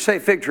fig tree, say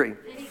fig tree.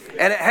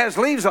 And it has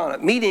leaves on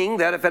it, meaning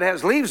that if it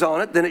has leaves on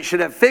it, then it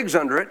should have figs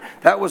under it.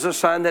 That was a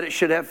sign that it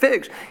should have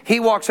figs. He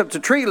walks up to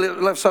the tree,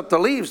 lifts up the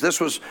leaves. This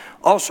was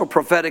also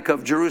prophetic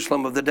of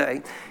Jerusalem of the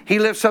day. He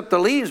lifts up the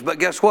leaves, but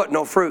guess what?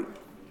 No fruit.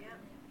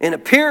 In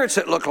appearance,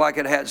 it looked like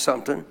it had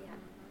something.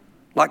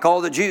 Like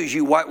all the Jews,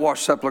 you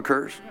whitewashed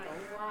sepulchres.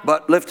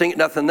 But lifting it,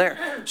 nothing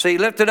there. So he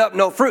lifted up,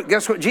 no fruit.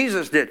 Guess what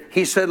Jesus did?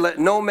 He said, let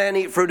no man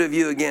eat fruit of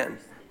you again.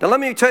 Now let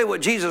me tell you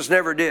what Jesus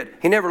never did.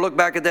 He never looked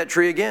back at that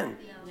tree again.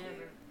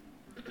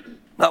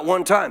 Not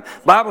one time.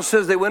 Bible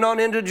says they went on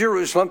into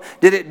Jerusalem.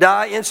 Did it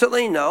die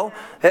instantly? No.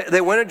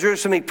 They went to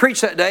Jerusalem. He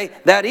preached that day.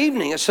 That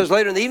evening, it says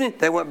later in the evening,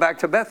 they went back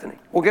to Bethany.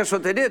 Well, guess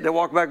what they did? They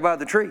walked back by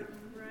the tree.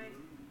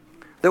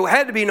 There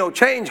had to be no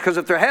change, because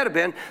if there had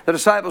been, the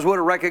disciples would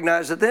have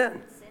recognized it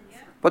then.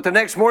 But the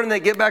next morning they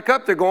get back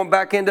up. They're going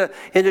back into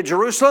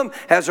Jerusalem.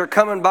 As they're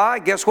coming by,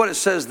 guess what? It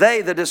says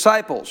they, the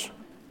disciples,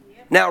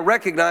 now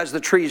recognize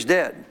the tree's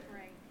dead.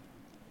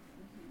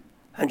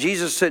 And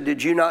Jesus said,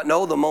 did you not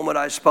know the moment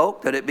I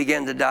spoke that it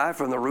began to die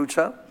from the roots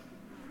up?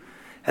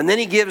 And then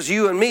he gives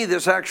you and me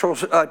this actual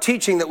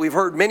teaching that we've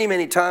heard many,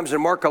 many times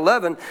in Mark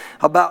 11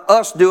 about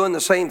us doing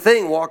the same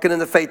thing, walking in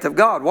the faith of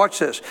God. Watch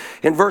this.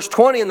 In verse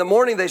 20, in the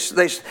morning, they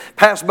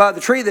passed by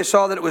the tree. They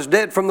saw that it was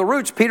dead from the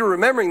roots. Peter,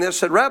 remembering this,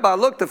 said, Rabbi,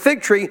 look, the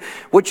fig tree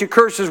which you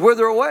curses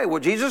wither away. Well,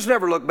 Jesus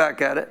never looked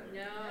back at it.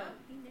 No.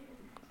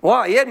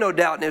 Why? He had no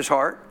doubt in his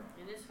heart.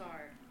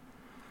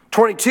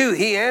 22,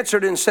 he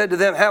answered and said to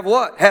them, have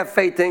what? Have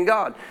faith in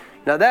God.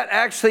 Now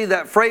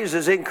that phrase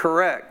is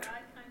incorrect.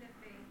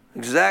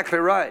 Exactly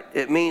right.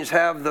 It means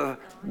have the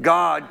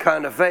God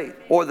kind of faith,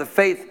 or the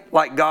faith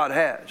like God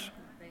has.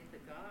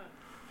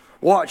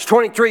 Watch,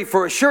 23,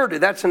 for assuredly,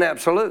 that's an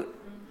absolute.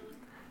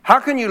 How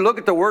can you look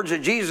at the words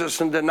of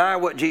Jesus and deny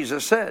what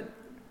Jesus said?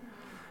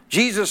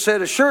 Jesus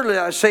said, assuredly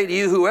I say to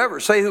you, whoever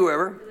says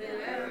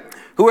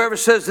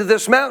to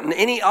this mountain,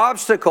 any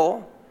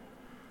obstacle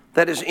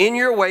that is in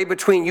your way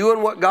between you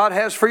and what God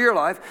has for your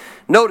life,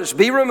 notice,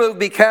 be removed,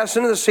 be cast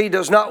into the sea,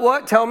 does not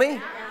what? Tell me.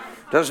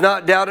 Does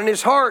not doubt in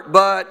his heart,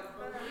 but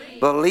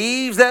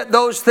believes that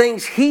those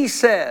things he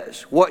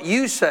says, what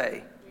you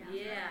say,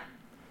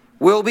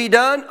 will be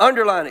done.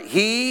 Underline it.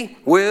 He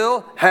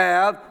will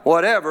have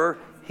whatever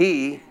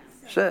he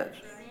says.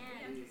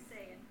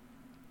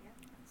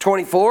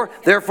 24,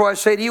 therefore I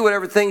say to you,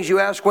 whatever things you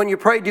ask when you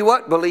pray, do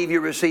what? Believe you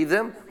receive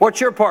them.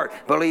 What's your part?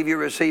 Believe you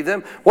receive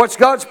them. What's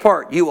God's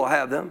part? You will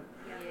have them.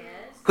 Yes.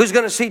 Who's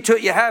going to see to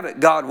it you have it?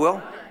 God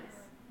will.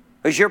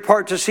 Is your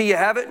part to see you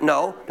have it?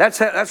 No. That's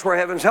where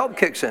heaven's help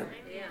kicks in.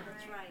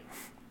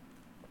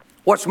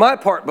 What's my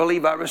part?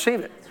 Believe I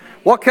receive it.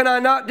 What can I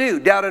not do?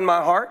 Doubt in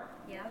my heart.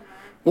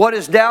 What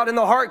is doubt in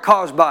the heart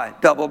caused by?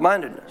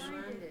 Double-mindedness.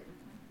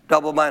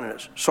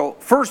 Double-mindedness. So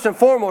first and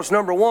foremost,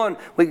 number one,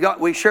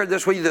 we shared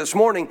this with you this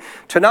morning.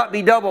 To not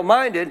be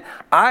double-minded,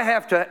 I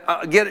have to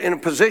get in a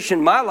position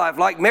in my life,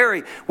 like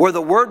Mary, where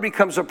the Word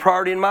becomes a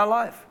priority in my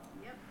life.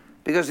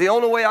 Because the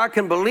only way I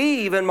can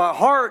believe in my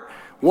heart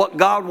what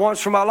God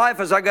wants for my life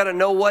is I got to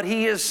know what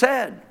He has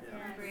said.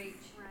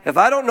 If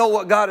I don't know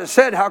what God has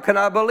said, how can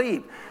I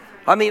believe?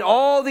 I mean,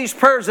 all these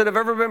prayers that have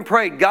ever been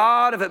prayed,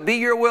 God, if it be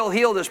your will,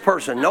 heal this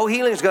person. No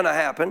healing is going to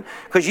happen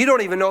because you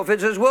don't even know if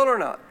it's His will or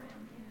not.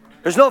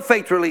 There's no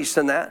faith released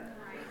in that.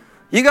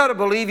 You got to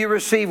believe you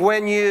receive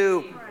when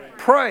you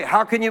pray.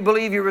 How can you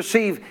believe you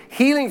receive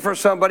healing for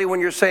somebody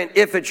when you're saying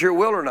if it's your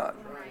will or not?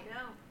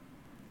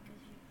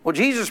 Well,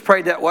 Jesus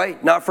prayed that way,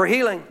 not for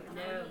healing.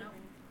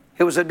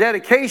 It was a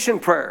dedication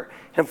prayer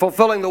and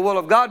fulfilling the will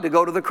of God to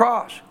go to the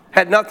cross.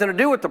 Had nothing to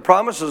do with the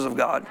promises of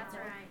God.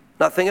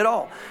 Nothing at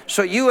all.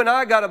 So you and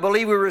I got to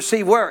believe we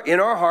receive where?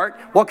 In our heart.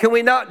 What can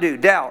we not do?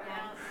 Doubt.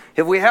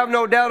 If we have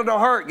no doubt in our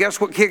heart,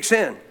 guess what kicks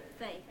in?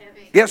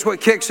 Guess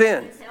what kicks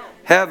in?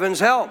 Heaven's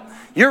help.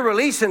 You're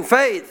releasing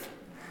faith.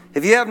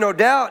 If you have no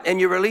doubt and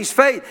you release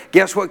faith,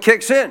 guess what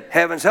kicks in?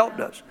 Heaven's help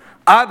does.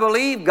 I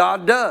believe,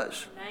 God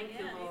does.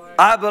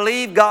 I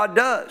believe, God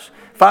does.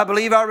 If I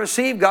believe I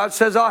receive, God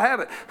says I'll have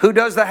it. Who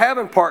does the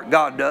having part?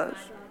 God does.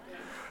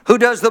 Who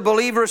does the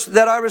believers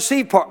that I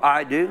receive part?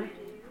 I do.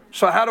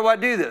 So how do I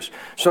do this?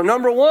 So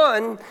number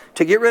one,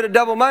 to get rid of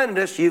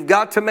double-mindedness, you've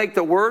got to make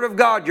the Word of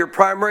God your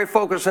primary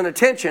focus and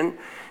attention,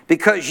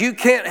 because you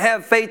can't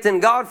have faith in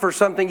God for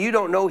something you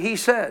don't know He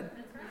said.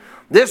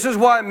 This is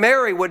why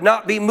Mary would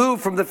not be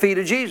moved from the feet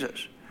of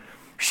Jesus.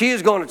 She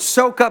is going to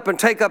soak up and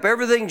take up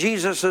everything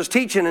Jesus is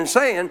teaching and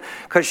saying,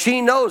 because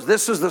she knows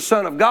this is the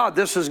Son of God.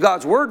 This is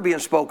God's Word being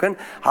spoken.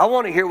 I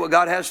want to hear what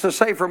God has to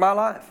say for my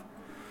life.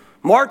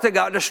 Martha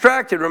got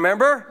distracted,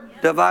 remember?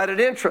 Divided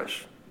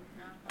interest.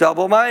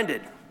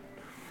 Double-minded.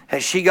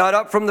 And she got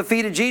up from the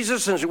feet of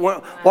Jesus and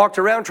walked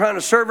around trying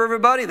to serve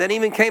everybody. Then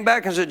even came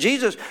back and said,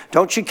 Jesus,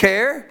 don't you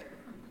care?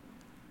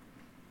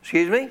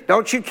 Excuse me?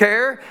 Don't you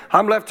care?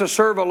 I'm left to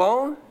serve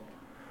alone?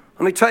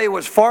 Let me tell you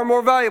what's far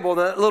more valuable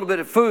than that little bit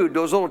of food,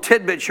 those little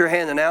tidbits you're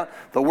handing out,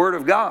 the Word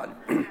of God.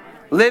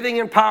 Living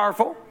and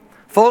powerful,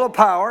 full of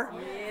power,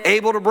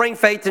 able to bring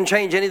faith and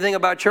change anything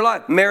about your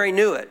life. Mary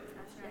knew it.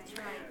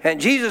 And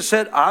Jesus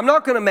said, I'm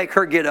not going to make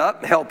her get up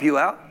and help you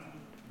out.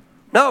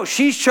 No,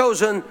 she's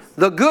chosen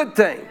the good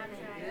thing.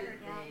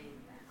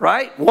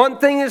 Right? One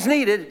thing is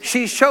needed.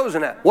 She's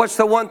chosen that. What's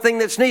the one thing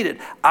that's needed?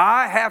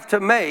 I have to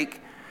make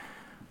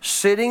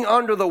sitting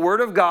under the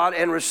Word of God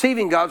and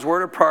receiving God's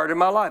Word a priority in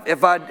my life.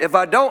 If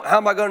I don't, how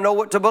am I going to know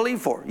what to believe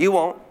for? You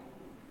won't.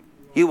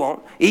 You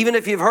won't. Even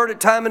if you've heard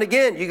it time and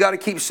again, you got to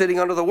keep sitting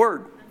under the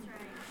Word.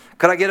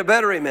 Could I get a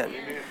better amen?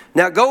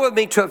 Now go with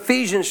me to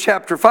Ephesians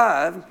chapter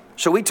 5.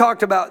 So we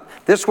talked about,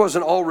 this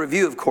wasn't all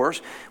review, of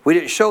course. We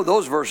didn't show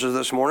those verses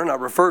this morning. I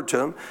referred to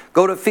them.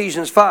 Go to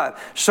Ephesians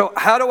 5. So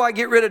how do I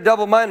get rid of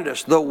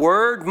double-mindedness? The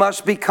Word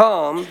must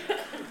become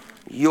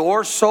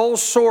your sole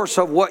source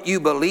of what you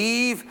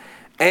believe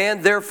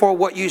and therefore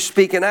what you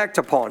speak and act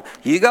upon.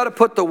 You got to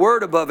put the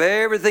Word above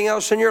everything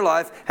else in your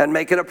life and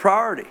make it a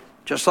priority.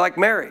 Just like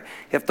Mary.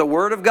 If the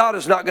Word of God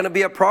is not going to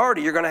be a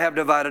priority, you're going to have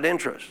divided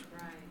interest.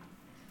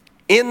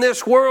 In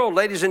this world,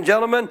 ladies and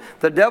gentlemen,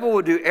 the devil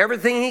will do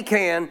everything he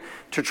can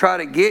to try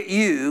to get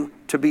you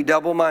to be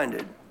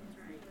double-minded.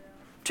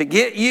 To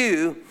get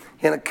you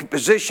in a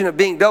position of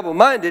being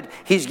double-minded,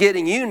 he's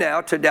getting you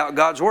now to doubt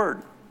God's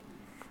Word.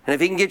 And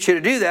if he can get you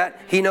to do that,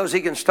 he knows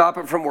he can stop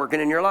it from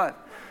working in your life.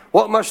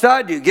 What must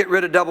I do? Get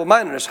rid of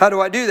double-mindedness. How do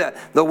I do that?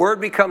 The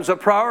Word becomes a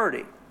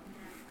priority.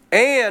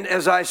 And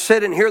as I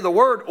sit and hear the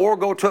Word or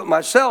go to it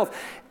myself,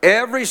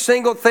 every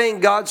single thing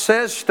God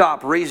says,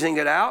 stop reasoning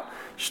it out.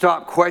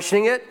 Stop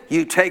questioning it.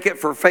 You take it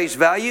for face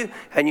value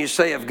and you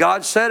say, if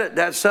God said it,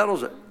 that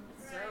settles it.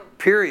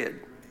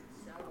 Period.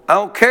 I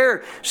don't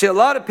care. See, a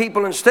lot of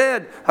people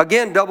instead,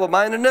 again,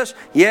 double-mindedness.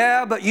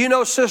 Yeah, but you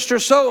know sister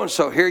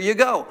so-and-so. Here you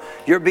go.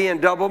 You're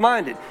being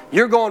double-minded.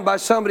 You're going by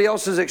somebody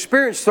else's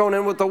experience thrown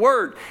in with the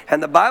Word.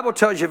 And the Bible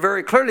tells you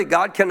very clearly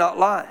God cannot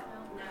lie.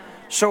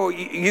 So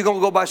you're going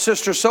to go by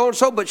sister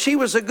so-and-so, but she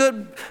was a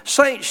good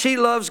saint. She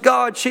loves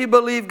God. She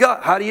believed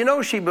God. How do you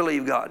know she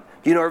believed God?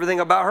 Do you know everything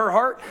about her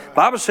heart? The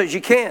Bible says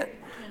you can't.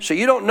 So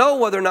you don't know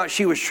whether or not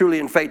she was truly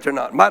in faith or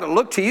not. Might have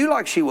looked to you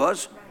like she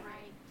was.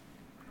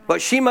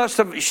 But she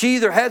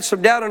either had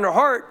some doubt in her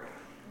heart,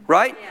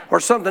 right? Or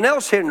something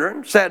else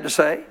hindering, sad to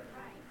say.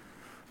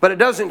 But it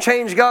doesn't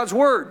change God's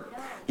Word.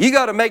 You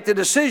got to make the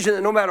decision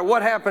that no matter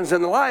what happens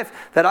in the life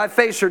that I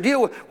face or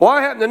deal with. Well,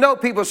 I happen to know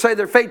people say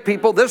they're faith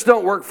people. This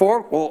don't work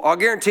for them. Well, I'll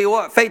guarantee you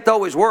what, faith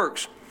always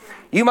works.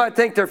 You might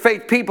think they're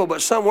faith people,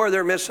 but somewhere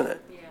they're missing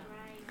it.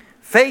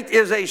 Faith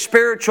is a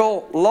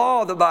spiritual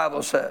law, the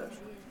Bible says.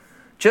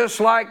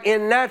 Just like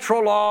in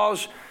natural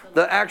laws,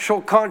 the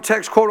actual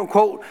context, quote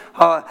unquote,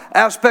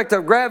 aspect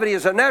of gravity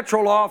is a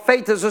natural law.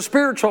 Faith is a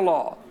spiritual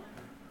law.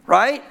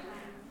 Right?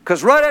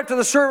 Because right after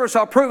the service,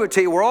 I'll prove it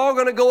to you. We're all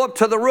going to go up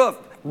to the roof.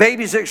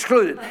 Babies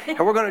excluded. And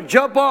we're going to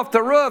jump off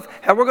the roof,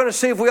 and we're going to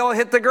see if we all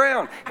hit the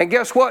ground. And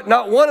guess what?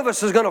 Not one of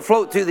us is going to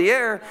float through the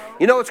air.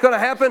 You know what's going to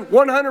happen?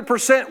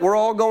 100% we're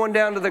all going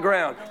down to the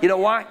ground. You know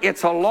why?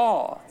 It's a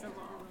law.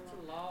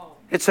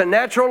 It's a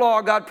natural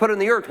law God put in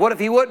the earth. What if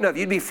He wouldn't have?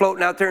 You'd be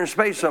floating out there in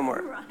space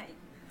somewhere.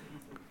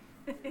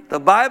 Right. The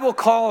Bible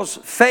calls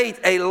faith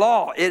a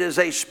law. It is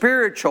a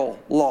spiritual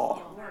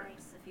law.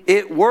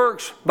 It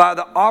works by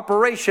the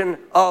operation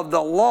of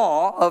the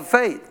law of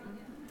faith.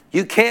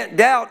 You can't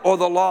doubt, or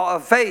the law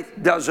of faith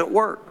doesn't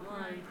work.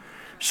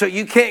 So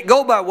you can't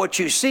go by what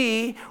you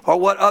see or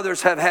what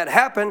others have had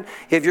happen.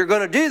 If you're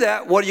going to do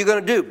that, what are you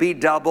going to do? Be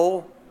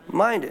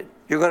double-minded.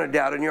 You're going to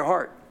doubt in your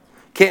heart.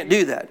 Can't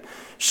do that.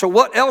 So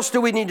what else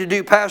do we need to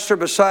do, Pastor,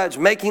 besides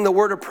making the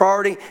Word a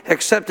priority,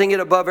 accepting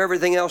it above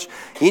everything else?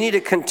 You need to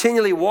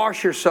continually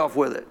wash yourself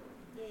with it.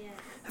 Yes.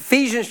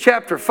 Ephesians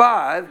chapter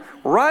 5,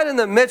 right in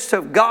the midst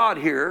of God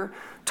here,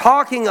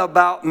 talking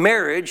about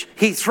marriage,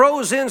 He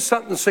throws in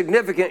something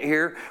significant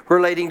here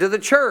relating to the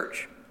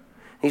church.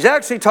 He's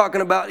actually talking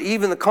about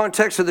even the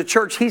context of the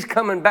church He's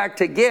coming back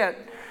to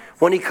get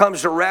when He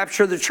comes to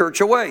rapture the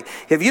church away.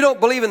 If you don't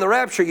believe in the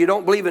rapture, you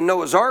don't believe in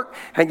Noah's Ark,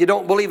 and you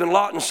don't believe in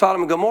Lot and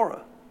Sodom and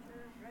Gomorrah.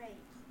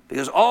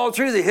 Because all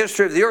through the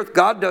history of the earth,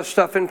 God does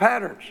stuff in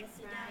patterns.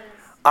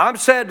 I'm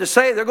sad to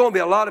say there are going to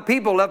be a lot of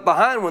people left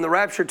behind when the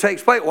rapture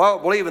takes place. Well, I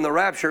don't believe in the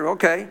rapture.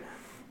 Okay,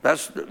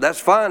 that's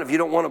fine if you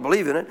don't want to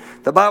believe in it.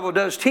 The Bible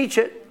does teach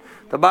it.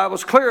 The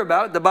Bible's clear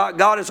about it.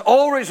 God has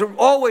always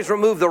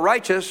removed the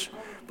righteous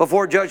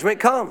before judgment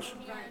comes.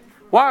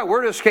 Why?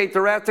 We're to escape the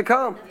wrath to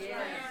come.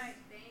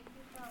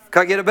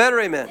 Can I get a better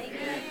amen?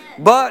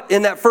 But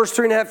in that first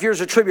 3.5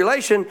 years of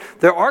tribulation,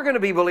 there are going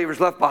to be believers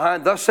left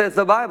behind. Thus saith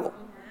the Bible.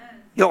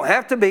 You don't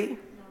have to be.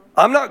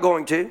 I'm not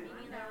going to.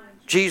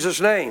 Jesus'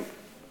 name.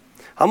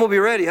 I'm going to be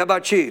ready. How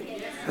about you?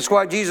 That's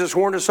why Jesus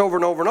warned us over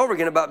and over and over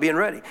again about being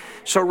ready.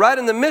 So right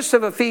in the midst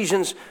of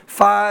Ephesians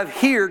 5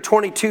 here,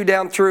 22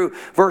 down through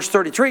verse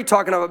 33,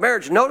 talking about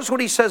marriage, notice what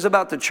he says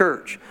about the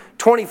church.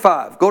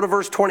 25. Go to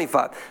verse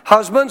 25.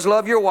 Husbands,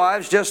 love your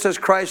wives just as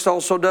Christ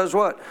also does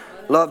what?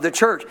 Love the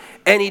church.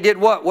 And He did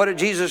what? What did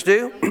Jesus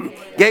do?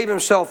 Gave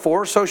Himself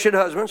for. So should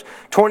husbands.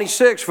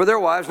 26. For their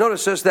wives.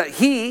 Notice this, that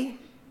He,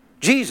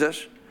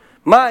 Jesus,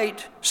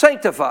 might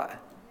sanctify,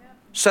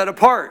 set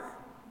apart,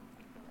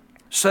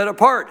 set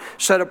apart,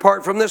 set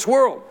apart from this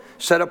world,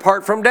 set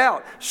apart from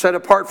doubt, set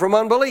apart from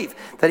unbelief,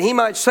 that He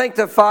might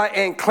sanctify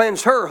and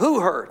cleanse her. Who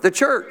her? The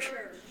church.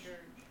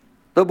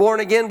 The born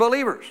again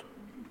believers.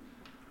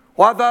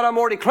 Well, I thought I'm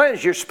already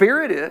cleansed. Your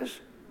spirit is.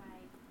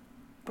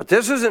 But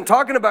this isn't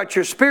talking about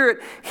your spirit.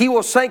 He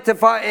will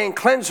sanctify and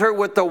cleanse her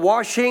with the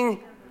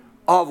washing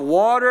of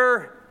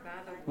water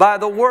by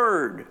the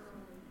word.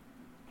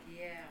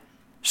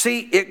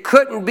 See, it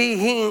couldn't be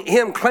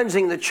Him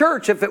cleansing the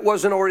church if it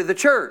wasn't already the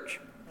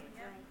church.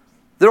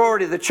 They're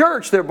already the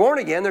church. They're born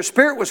again. Their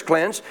spirit was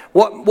cleansed.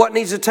 What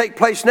needs to take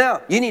place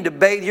now? You need to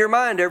bathe your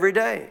mind every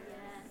day.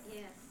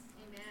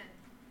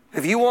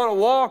 If you want to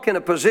walk in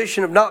a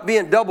position of not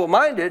being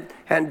double-minded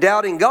and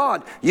doubting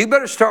God, you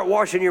better start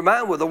washing your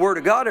mind with the Word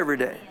of God every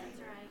day.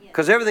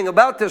 Because everything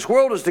about this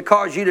world is to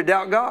cause you to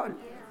doubt God.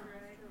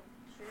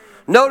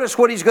 Notice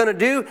what He's going to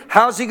do.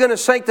 How's He going to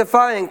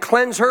sanctify and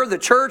cleanse her, the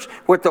church,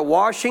 with the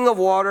washing of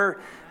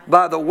water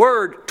by the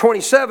word.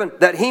 27,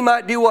 that He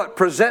might do what?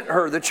 Present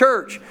her, the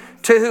church.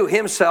 To who?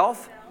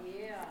 Himself.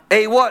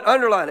 A what?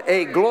 Underline it.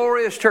 A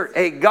glorious church.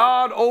 A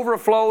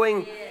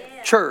God-overflowing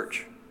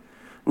church.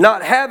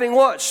 Not having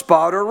what?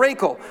 Spot or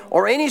wrinkle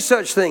or any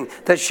such thing,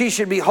 that she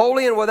should be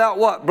holy and without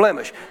what?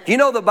 Blemish. Do you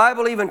know the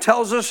Bible even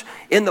tells us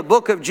in the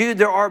book of Jude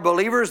there are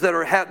believers that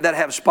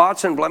have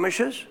spots and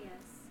blemishes?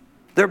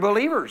 They're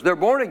believers. They're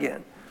born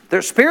again.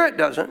 Their spirit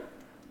doesn't,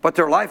 but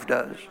their life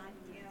does.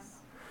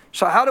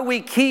 So how do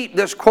we keep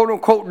this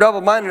quote-unquote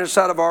double-mindedness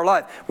out of our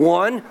life?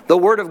 One, the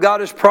Word of God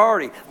is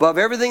priority. Above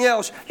everything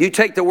else, you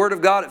take the Word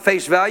of God at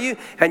face value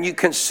and you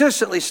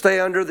consistently stay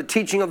under the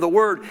teaching of the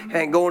Word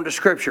and go into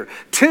Scripture.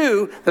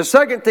 Two, the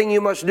second thing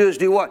you must do is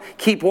do what?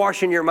 Keep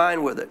washing your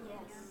mind with it.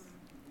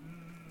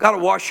 Got to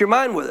wash your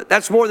mind with it.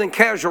 That's more than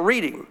casual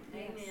reading.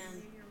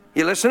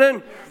 You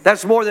listening?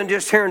 That's more than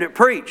just hearing it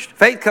preached.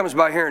 Faith comes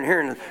by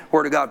hearing the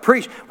Word of God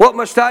preached. What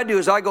must I do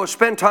as I go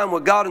spend time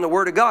with God in the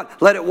Word of God?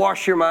 Let it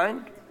wash your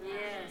mind.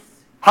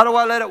 How do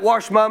I let it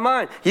wash my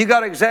mind? You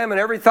got to examine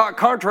every thought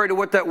contrary to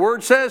what that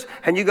Word says,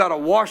 and you got to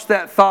wash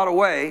that thought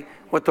away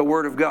with the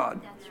Word of God.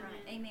 That's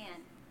right. Amen.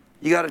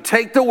 You got to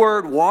take the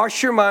Word,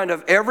 wash your mind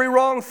of every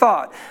wrong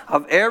thought,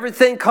 of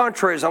everything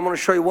contrary. I'm going to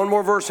show you one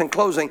more verse in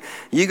closing.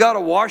 You got to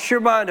wash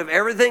your mind of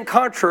everything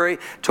contrary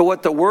to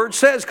what the Word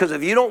says, because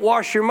if you don't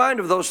wash your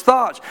mind of those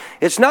thoughts,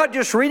 it's not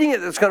just reading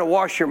it that's going to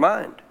wash your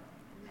mind.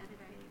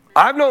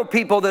 I've known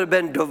people that have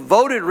been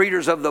devoted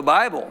readers of the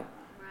Bible,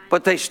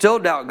 but they still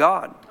doubt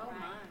God.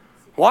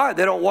 Why?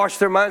 They don't wash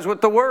their minds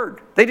with the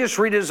Word. They just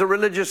read it as a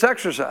religious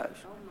exercise.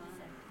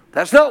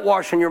 That's not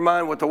washing your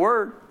mind with the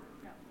Word.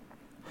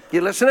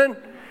 You listening?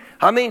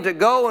 I mean, to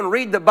go and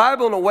read the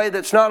Bible in a way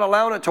that's not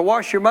allowing it to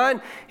wash your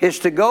mind is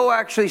to go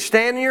actually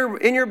stand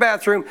in your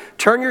bathroom,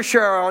 turn your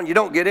shower on. You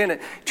don't get in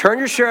it. Turn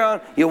your shower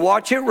on. You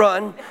watch it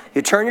run.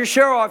 You turn your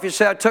shower off. You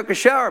say, I took a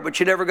shower, but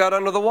you never got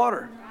under the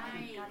water.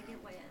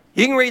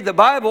 You can read the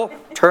Bible,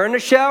 turn the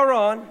shower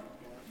on.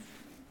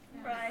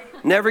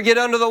 Never get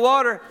under the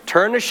water.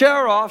 Turn the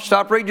shower off.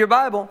 Stop reading your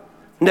Bible.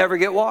 Never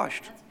get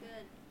washed.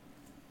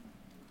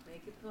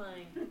 Make it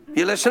plain.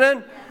 You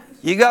listening?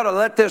 You got to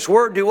let this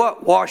word do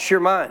what? Wash your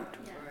mind.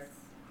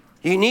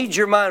 You need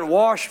your mind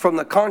washed from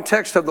the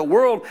context of the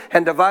world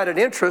and divided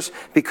interests,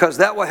 because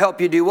that will help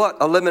you do what?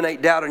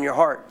 Eliminate doubt in your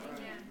heart.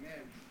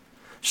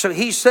 So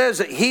he says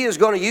that he is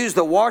going to use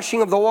the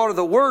washing of the water of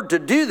the word to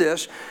do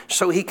this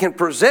so he can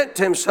present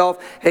to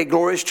himself a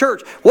glorious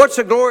church. What's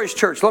a glorious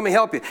church? Let me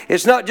help you.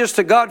 It's not just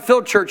a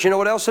God-filled church. You know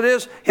what else it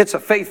is? It's a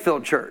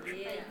faith-filled church.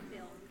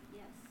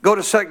 Go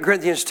to 2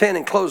 Corinthians 10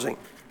 in closing.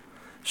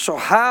 So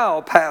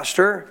how,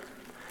 Pastor,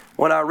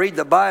 when I read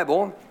the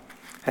Bible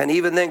and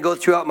even then go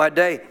throughout my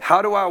day,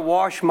 how do I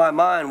wash my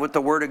mind with the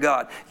Word of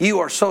God? You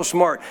are so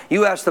smart.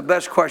 You ask the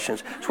best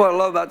questions. That's what I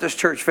love about this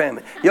church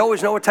family. You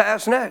always know what to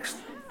ask next.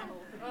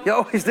 You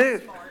always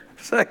do.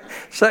 2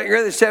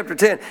 Corinthians chapter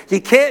 10.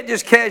 You can't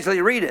just casually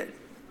read it.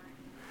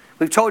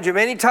 We've told you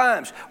many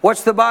times,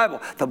 what's the Bible?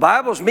 The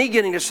Bible's me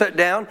getting to sit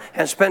down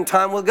and spend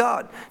time with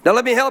God. Now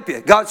let me help you.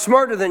 God's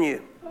smarter than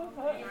you.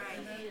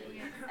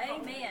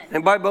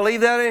 Anybody believe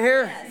that in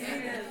here?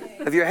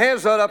 If your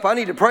hand's not up, I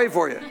need to pray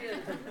for you.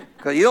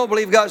 Because you don't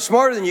believe God's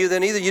smarter than you,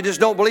 then either you just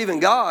don't believe in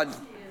God,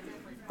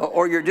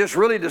 or you're just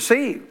really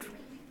deceived.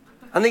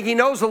 I think He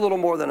knows a little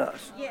more than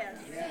us.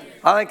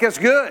 I think that's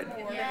good.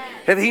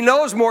 If He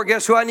knows more,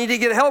 guess who I need to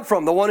get help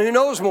from? The one who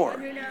knows more.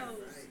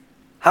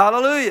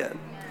 Hallelujah.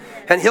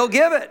 And He'll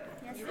give it.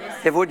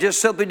 If we'll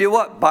just simply do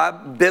what? By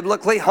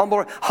biblically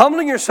humble.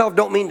 Humbling yourself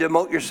don't mean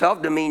demote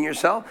yourself, demean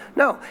yourself.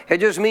 No, it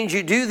just means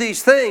you do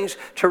these things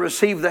to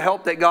receive the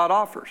help that God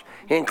offers,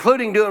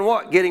 including doing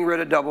what? Getting rid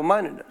of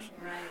double-mindedness.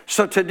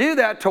 So to do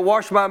that, to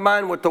wash my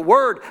mind with the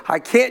Word, I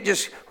can't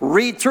just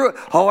read through it.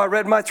 Oh, I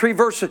read my 3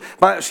 verses,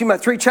 my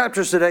 3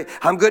 chapters today.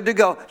 I'm good to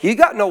go. You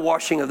got no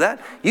washing of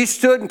that. You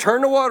stood and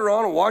turned the water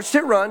on and watched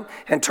it run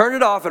and turned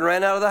it off and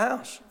ran out of the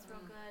house.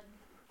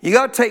 You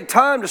got to take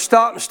time to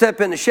stop and step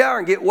in the shower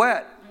and get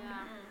wet.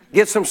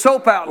 Get some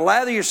soap out and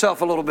lather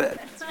yourself a little bit.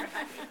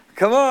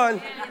 Come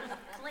on.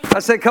 I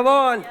said, come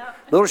on.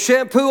 Little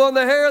shampoo on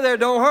the hair there,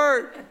 don't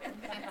hurt.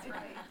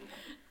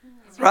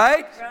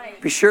 Right?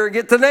 Be sure to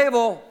get the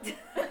navel.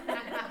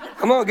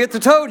 Come on, get the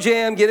toe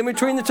jam. Get in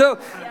between the toe.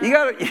 You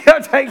got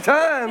to take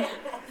time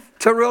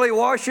to really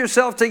wash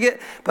yourself to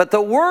get. But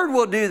the Word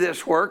will do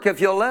this work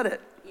if you'll let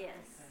it.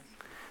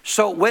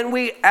 So when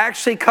we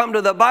actually come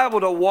to the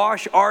Bible to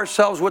wash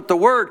ourselves with the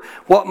Word,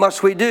 what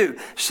must we do?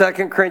 2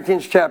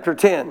 Corinthians chapter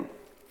 10.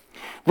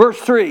 Verse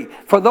 3,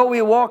 for though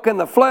we walk in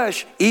the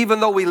flesh,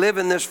 even though we live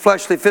in this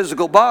fleshly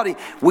physical body,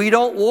 we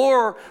don't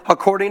war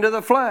according to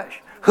the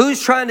flesh.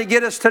 Who's trying to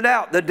get us to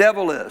doubt? The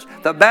devil is.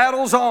 The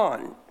battle's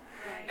on.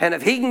 And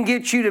if he can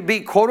get you to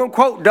be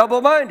quote-unquote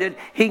double-minded,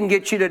 he can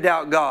get you to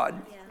doubt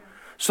God.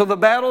 So the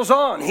battle's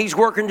on. He's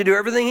working to do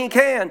everything he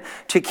can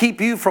to keep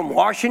you from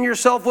washing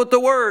yourself with the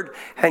Word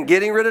and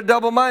getting rid of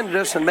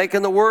double-mindedness and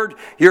making the Word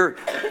your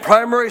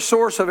primary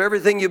source of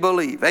everything you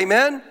believe.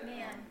 Amen?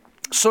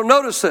 So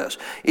notice this.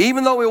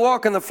 Even though we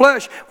walk in the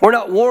flesh, we're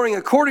not warring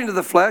according to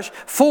the flesh.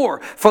 For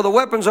the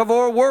weapons of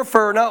our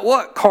warfare are not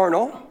what?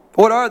 Carnal.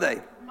 What are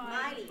they?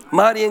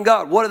 Mighty in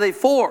God. What are they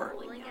for?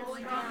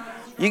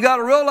 You got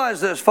to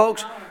realize this,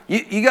 folks.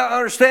 You got to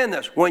understand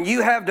this. When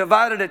you have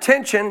divided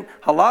attention,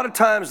 a lot of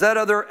times that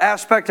other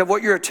aspect of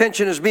what your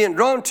attention is being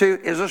drawn to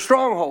is a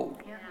stronghold.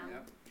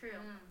 True.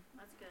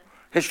 That's good.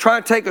 It's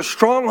trying to take a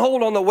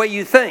stronghold on the way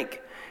you think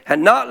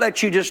and not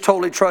let you just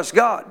totally trust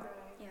God.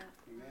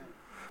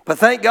 But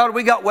thank God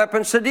we got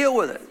weapons to deal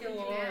with it.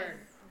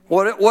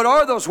 What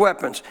are those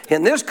weapons?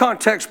 In this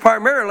context,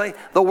 primarily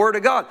the Word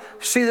of God.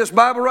 See this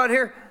Bible right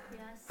here?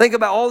 Think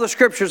about all the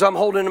scriptures I'm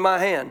holding in my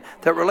hand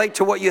that relate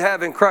to what you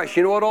have in Christ.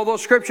 You know what all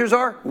those scriptures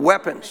are?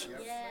 Weapons.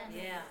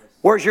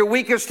 Where's your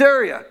weakest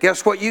area?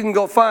 Guess what you can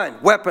go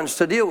find? Weapons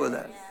to deal with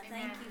that.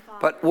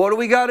 But what do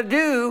we got to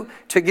do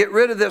to get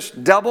rid of this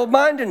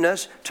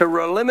double-mindedness, to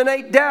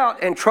eliminate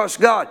doubt and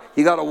trust God?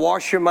 You got to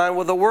wash your mind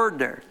with the Word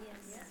there.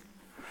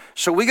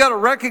 So we got to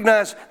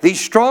recognize these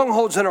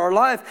strongholds in our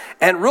life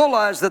and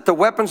realize that the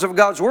weapons of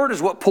God's Word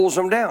is what pulls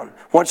them down.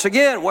 Once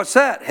again, what's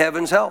that?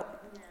 Heaven's help.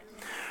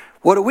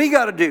 What do we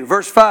got to do?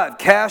 Verse 5,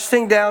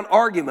 casting down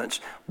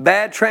arguments.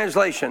 Bad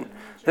translation.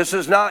 This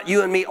is not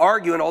you and me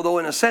arguing, although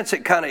in a sense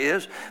it kind of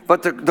is.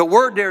 But the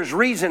word there is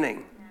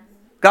reasoning.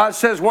 God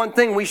says one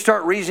thing, we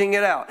start reasoning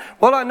it out.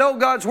 Well, I know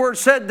God's Word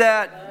said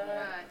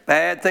that.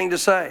 Bad thing to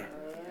say.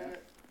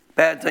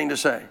 Bad thing to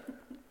say.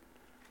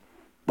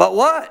 But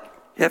what?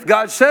 If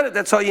God said it,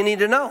 that's all you need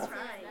to know.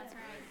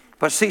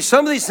 But see,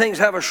 some of these things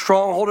have a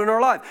stronghold in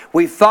our life.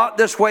 We've thought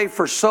this way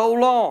for so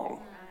long.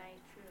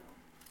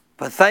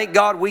 But thank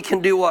God we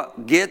can do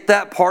what? Get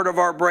that part of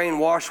our brain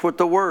washed with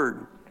the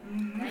Word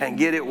and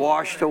get it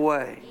washed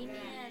away.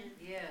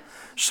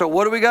 So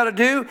what do we got to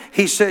do?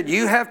 He said,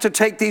 you have to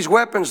take these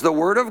weapons, the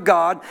Word of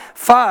God.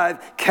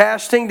 5,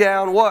 casting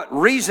down what?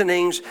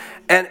 Reasonings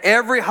and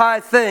every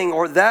high thing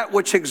or that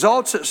which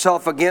exalts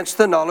itself against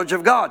the knowledge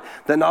of God.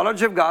 The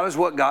knowledge of God is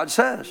what God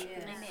says.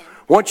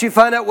 Once you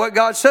find out what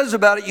God says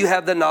about it, you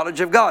have the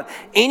knowledge of God.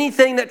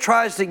 Anything that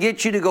tries to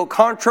get you to go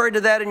contrary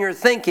to that in your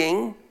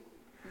thinking,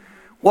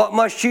 what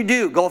must you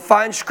do? Go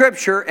find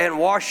Scripture and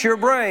wash your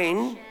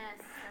brain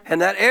in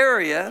that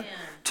area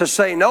to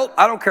say, nope,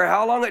 I don't care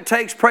how long it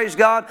takes, praise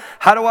God.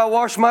 How do I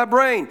wash my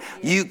brain?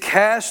 You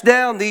cast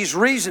down these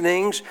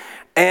reasonings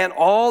and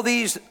all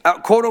these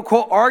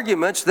quote-unquote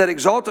arguments that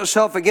exalt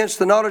itself against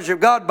the knowledge of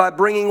God by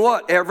bringing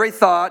what? Every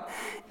thought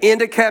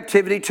into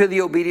captivity to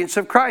the obedience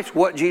of Christ.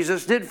 What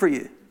Jesus did for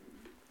you.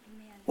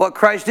 What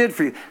Christ did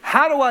for you.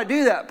 How do I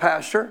do that,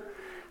 Pastor?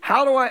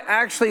 How do I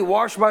actually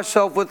wash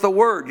myself with the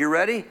Word? You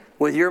ready?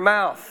 With your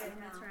mouth.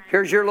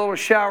 Here's your little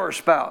shower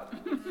spout.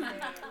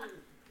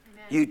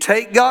 You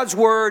take God's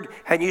Word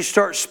and you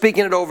start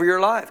speaking it over your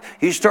life.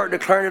 You start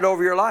declaring it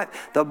over your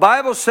life. The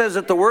Bible says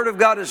that the Word of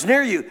God is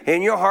near you,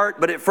 in your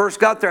heart, but it first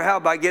got there how?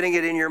 By getting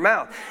it in your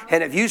mouth.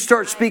 And if you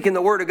start speaking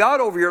the Word of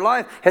God over your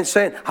life and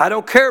saying, I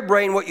don't care,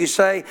 brain, what you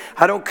say.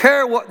 I don't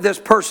care what this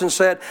person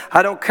said.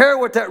 I don't care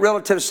what that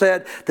relative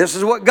said. This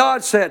is what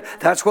God said.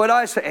 That's what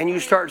I say. And you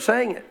start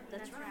saying it.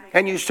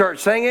 And you start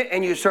saying it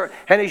and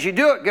and as you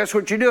do it, guess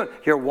what you're doing?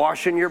 You're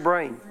washing your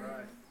brain.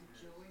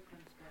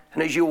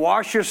 And as you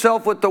wash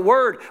yourself with the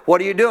Word, what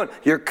are you doing?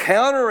 You're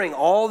countering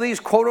all these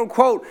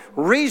quote-unquote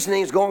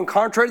reasonings going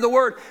contrary to the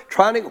Word.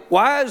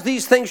 Why is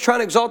these things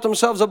trying to exalt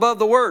themselves above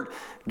the Word?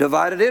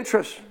 Divided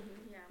interest.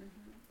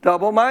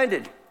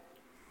 Double-minded.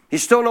 You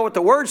still know what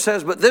the Word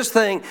says, but this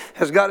thing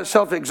has got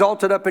itself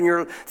exalted up in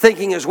your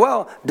thinking as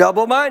well.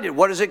 Double-minded.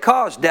 What does it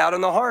cause? Doubt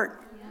in the heart.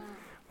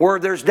 Where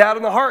there's doubt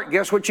in the heart,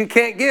 guess what you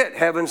can't get?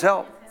 Heaven's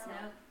help.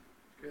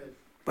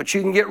 But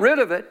you can get rid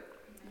of it.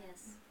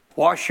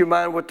 Wash your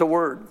mind with the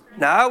Word.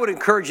 Now, I would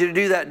encourage you to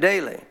do that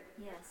daily.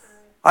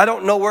 I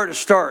don't know where to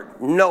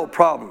start. No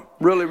problem.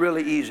 Really,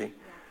 really easy.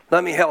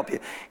 Let me help you.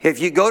 If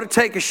you go to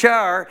take a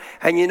shower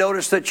and you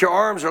notice that your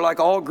arms are like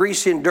all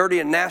greasy and dirty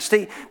and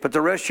nasty, but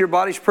the rest of your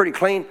body's pretty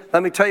clean,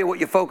 let me tell you what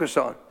you focus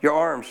on. Your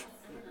arms.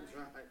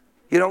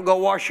 You don't go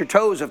wash your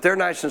toes if they're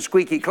nice and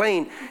squeaky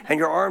clean and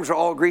your arms are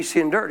all greasy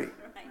and dirty.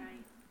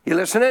 You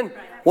listening?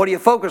 What do you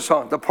focus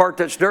on? The part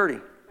that's dirty.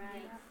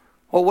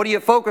 Well, what do you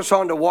focus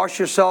on to wash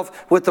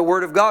yourself with the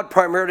Word of God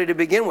primarily to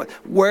begin with?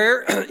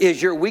 Where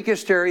is your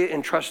weakest area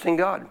in trusting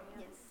God?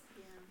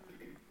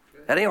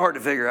 That ain't hard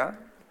to figure out.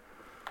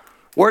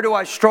 Where do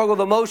I struggle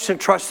the most in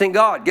trusting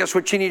God? Guess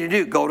what you need to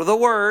do? Go to the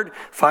Word,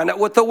 find out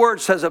what the Word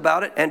says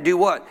about it, and do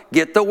what?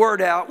 Get the Word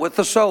out with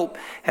the soap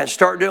and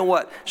start doing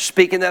what?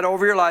 Speaking that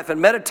over your life and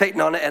meditating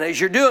on it. And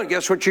as you're doing,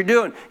 guess what you're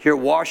doing? You're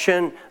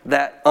washing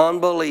that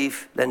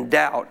unbelief and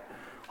doubt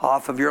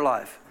off of your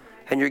life.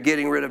 And you're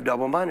getting rid of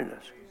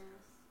double-mindedness.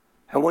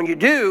 And when you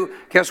do,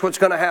 guess what's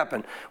going to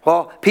happen?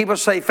 Well, people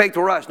say faith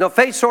will rise. No,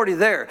 faith's already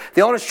there.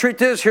 The honest truth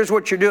is, here's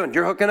what you're doing.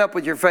 You're hooking up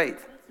with your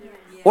faith.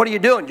 What are you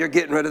doing? You're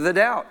getting rid of the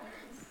doubt.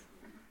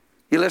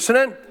 You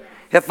listening?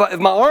 If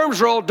my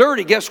arms are all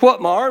dirty, guess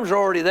what? My arms are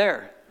already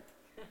there.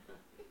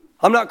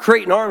 I'm not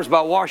creating arms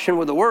by washing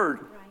with the Word.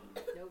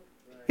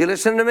 You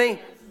listening to me?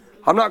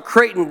 I'm not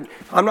creating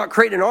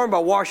an arm by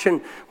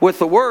washing with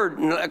the Word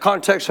in the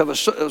context of a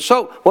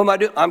soap. What am I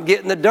doing? I'm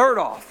getting the dirt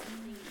off.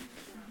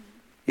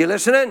 You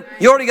listening?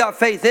 You already got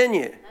faith in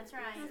you. That's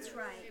right. That's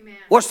right.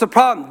 What's the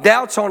problem?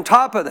 Doubt's on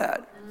top of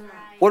that.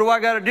 What do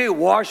I got to do?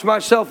 Wash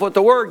myself with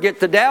the Word, get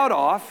the doubt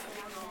off.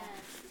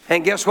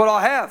 And guess what I'll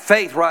have?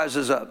 Faith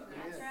rises up.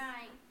 That's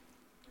right.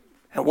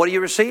 And what do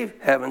you receive?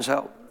 Heaven's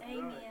help.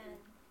 Amen.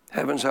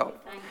 Heaven's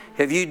help.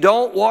 If you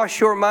don't wash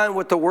your mind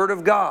with the Word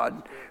of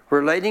God,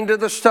 relating to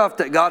the stuff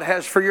that God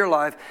has for your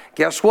life,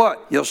 guess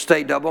what? You'll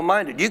stay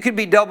double-minded. You could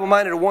be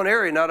double-minded in one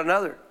area, not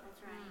another.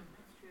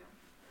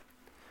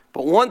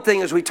 But one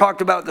thing, as we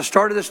talked about at the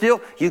start of this deal,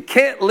 you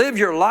can't live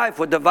your life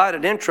with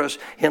divided interest,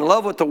 in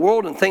love with the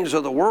world and things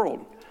of the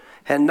world,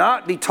 and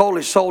not be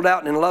totally sold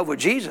out and in love with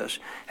Jesus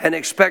and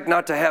expect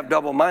not to have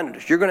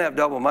double-mindedness. You're going to have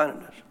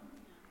double-mindedness.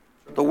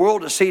 The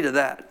world will see to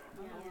that.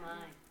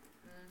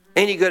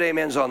 Any good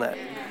amens on that?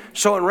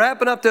 So in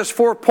wrapping up this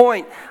 4th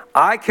point,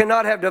 I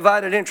cannot have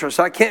divided interest.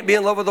 I can't be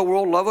in love with the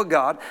world, love with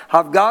God.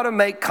 I've got to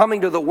make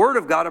coming to the Word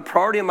of God a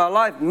priority in my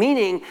life,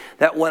 meaning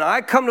that when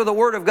I come to the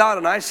Word of God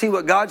and I see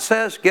what God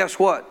says, guess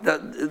what?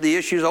 The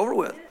issue's over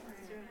with.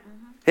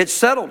 It's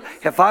settled.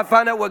 If I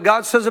find out what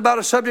God says about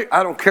a subject,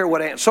 I don't care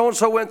what Aunt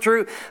so-and-so went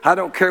through. I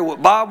don't care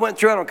what Bob went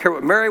through. I don't care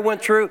what Mary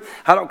went through.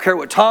 I don't care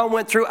what Tom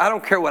went through. I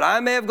don't care what I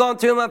may have gone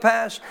through in my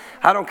past.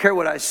 I don't care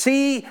what I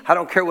see. I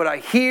don't care what I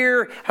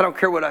hear. I don't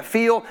care what I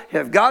feel.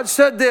 If God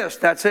said this,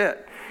 that's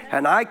it.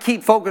 And I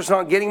keep focusing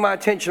on getting my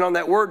attention on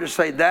that Word to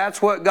say,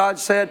 that's what God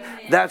said.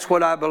 That's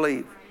what I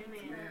believe.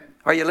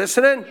 Are you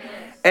listening?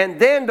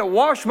 And then to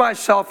wash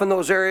myself in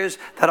those areas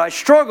that I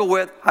struggle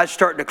with, I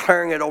start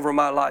declaring it over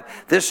my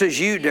life. This is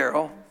you,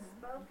 Daryl.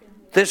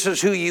 This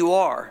is who you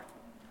are.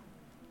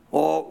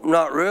 Well,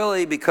 not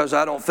really, because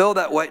I don't feel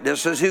that way.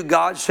 This is who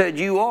God said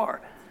you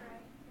are.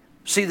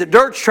 See, the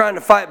dirt's trying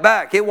to fight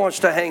back. It wants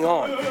to hang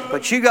on.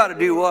 But you got to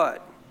do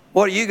what?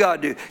 What do you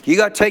got to do? You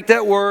got to take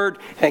that word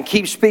and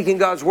keep speaking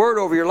God's word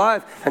over your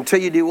life until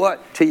you do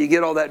what? Till you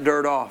get all that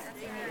dirt off.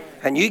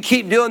 And you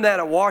keep doing that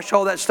and wash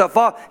all that stuff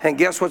off, and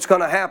guess what's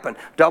going to happen?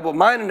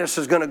 Double-mindedness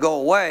is going to go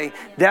away,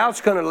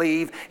 doubt's going to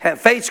leave, and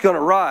faith's going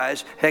to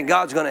rise, and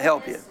God's going to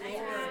help you.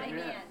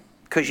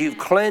 Because you've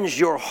cleansed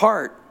your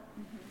heart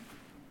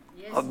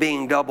of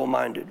being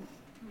double-minded.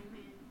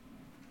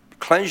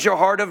 Cleanse your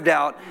heart of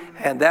doubt,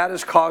 and that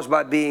is caused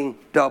by being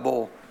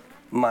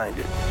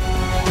double-minded.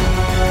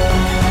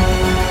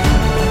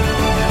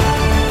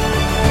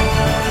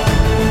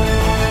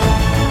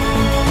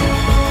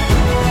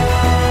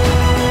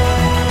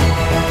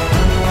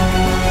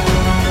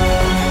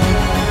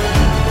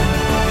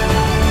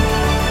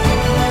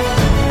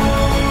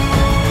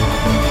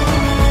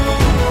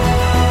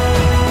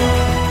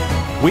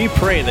 We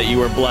pray that you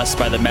were blessed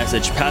by the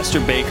message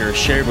Pastor Baker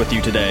shared with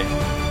you today.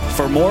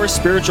 For more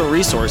spiritual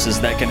resources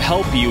that can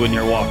help you in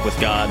your walk with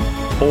God,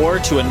 or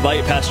to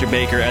invite Pastor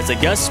Baker as a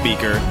guest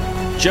speaker,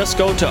 just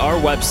go to our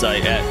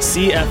website at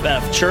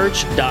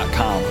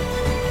cffchurch.com.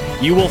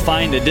 You will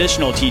find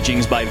additional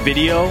teachings by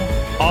video,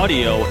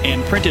 audio,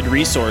 and printed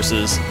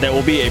resources that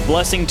will be a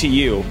blessing to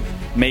you.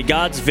 May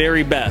God's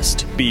very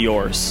best be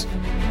yours.